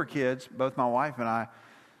when we were kids, both my wife and I,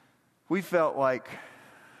 we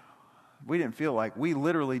didn't feel like we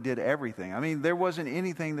literally did everything. I mean, there wasn't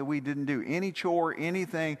anything that we didn't do, any chore,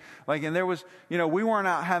 anything. And there was, we weren't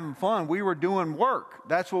out having fun. We were doing work.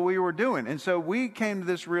 That's what we were doing. And so we came to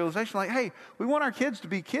this realization, hey, we want our kids to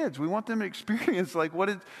be kids. We want them to experience, we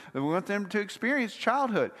want them to experience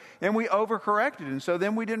childhood. And we overcorrected. And so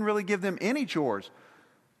then we didn't really give them any chores.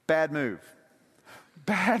 Bad move.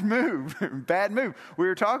 Bad move. Bad move. We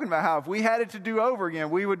were talking about how if we had it to do over again,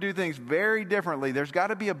 we would do things very differently. There's got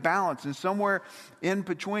to be a balance and somewhere in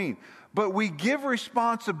between. But we give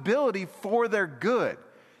responsibility for their good.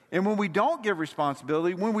 And when we don't give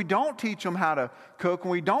responsibility, when we don't teach them how to cook,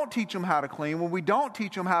 when we don't teach them how to clean, when we don't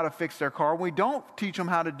teach them how to fix their car, when we don't teach them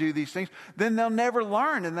how to do these things, then they'll never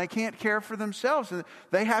learn and they can't care for themselves. And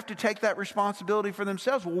they have to take that responsibility for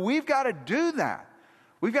themselves. Well, we've got to do that.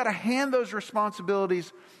 We've got to hand those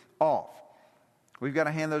responsibilities off. We've got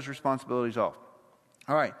to hand those responsibilities off.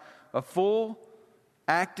 All right. A full,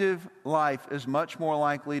 active life is much more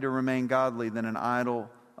likely to remain godly than an idle,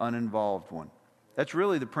 uninvolved one. That's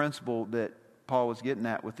really the principle that Paul was getting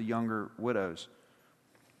at with the younger widows.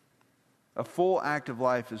 A full, active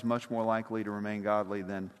life is much more likely to remain godly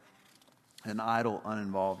than an idle,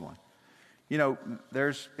 uninvolved one.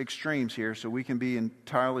 There's extremes here, so we can be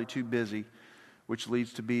entirely too busy, which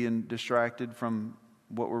leads to being distracted from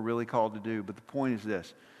what we're really called to do. But the point is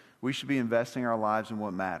this: we should be investing our lives in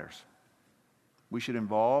what matters. We should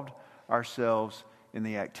involve ourselves in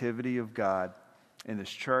the activity of God, in this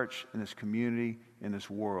church, in this community, in this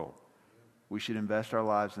world. We should invest our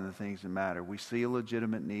lives in the things that matter. We see a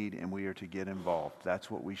legitimate need and we are to get involved.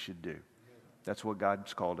 That's what we should do. That's what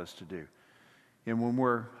God's called us to do. And when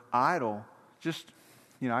we're idle,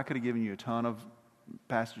 I could have given you a ton of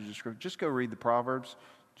passages of scripture. Just go read the Proverbs.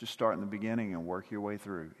 Just start in the beginning and work your way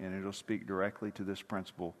through, and it'll speak directly to this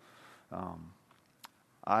principle.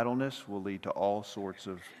 Idleness will lead to all sorts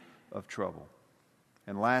of trouble.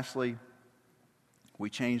 And lastly, we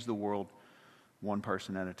change the world one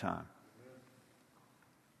person at a time.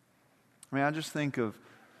 I just think of,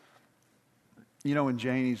 when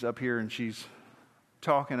Janie's up here and she's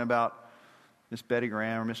talking about Miss Betty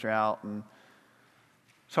Graham or Mr. Alton,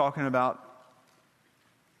 talking about,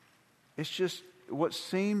 it's just what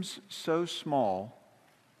seems so small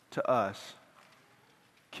to us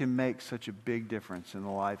can make such a big difference in the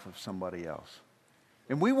life of somebody else.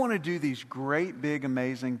 And we want to do these great, big,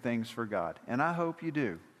 amazing things for God. And I hope you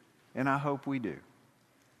do. And I hope we do.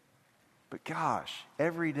 But gosh,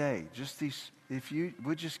 every day, if you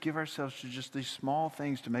would just give ourselves to just these small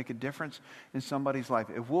things to make a difference in somebody's life.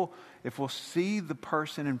 If we'll see the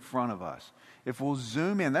person in front of us, if we'll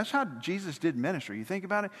zoom in. That's how Jesus did ministry. You think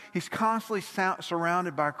about it? He's constantly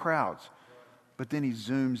surrounded by crowds. But then he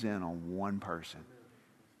zooms in on one person.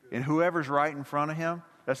 And whoever's right in front of him,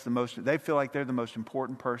 they feel like they're the most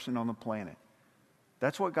important person on the planet.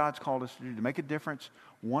 That's what God's called us to do, to make a difference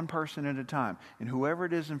one person at a time. And whoever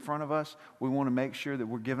it is in front of us, we want to make sure that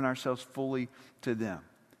we're giving ourselves fully to them.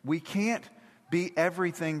 We can't be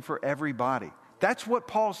everything for everybody. That's what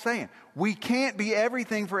Paul's saying. We can't be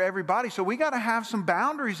everything for everybody. So we got to have some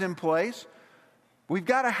boundaries in place. We've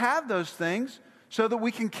got to have those things so that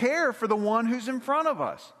we can care for the one who's in front of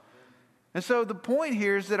us. And so the point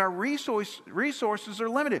here is that our resources are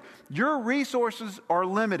limited. Your resources are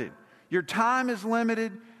limited. Your time is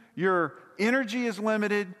limited. Your energy is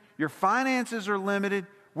limited. Your finances are limited.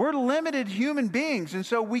 We're limited human beings. And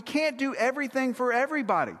so we can't do everything for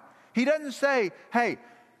everybody. He doesn't say, hey,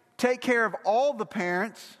 take care of all the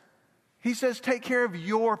parents. He says, take care of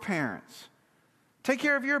your parents. Take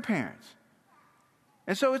care of your parents.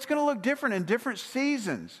 And so it's going to look different in different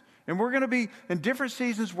seasons. And we're going to be in different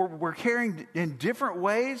seasons where we're caring in different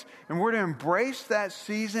ways. And we're to embrace that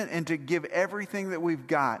season and to give everything that we've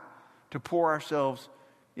got to pour ourselves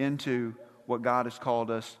into what God has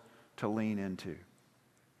called us to lean into.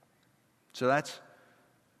 So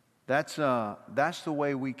that's the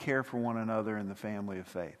way we care for one another in the family of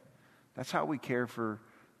faith. That's how we care for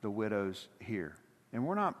the widows here. And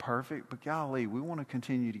we're not perfect, but golly, we want to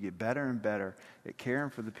continue to get better and better at caring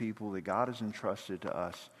for the people that God has entrusted to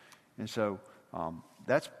us. And so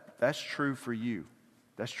that's true for you.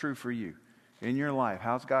 That's true for you. In your life,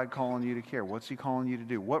 how's God calling you to care? What's He calling you to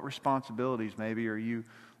do? What responsibilities maybe are you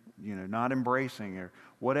not embracing, or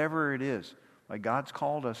whatever it is? Like, God's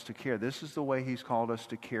called us to care. This is the way He's called us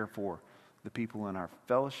to care for the people in our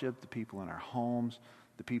fellowship, the people in our homes,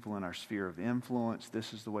 the people in our sphere of influence.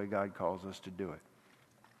 This is the way God calls us to do it.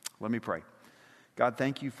 Let me pray. God,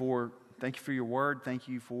 thank you for your word. Thank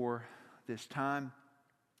you for this time.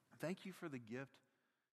 Thank you for the gift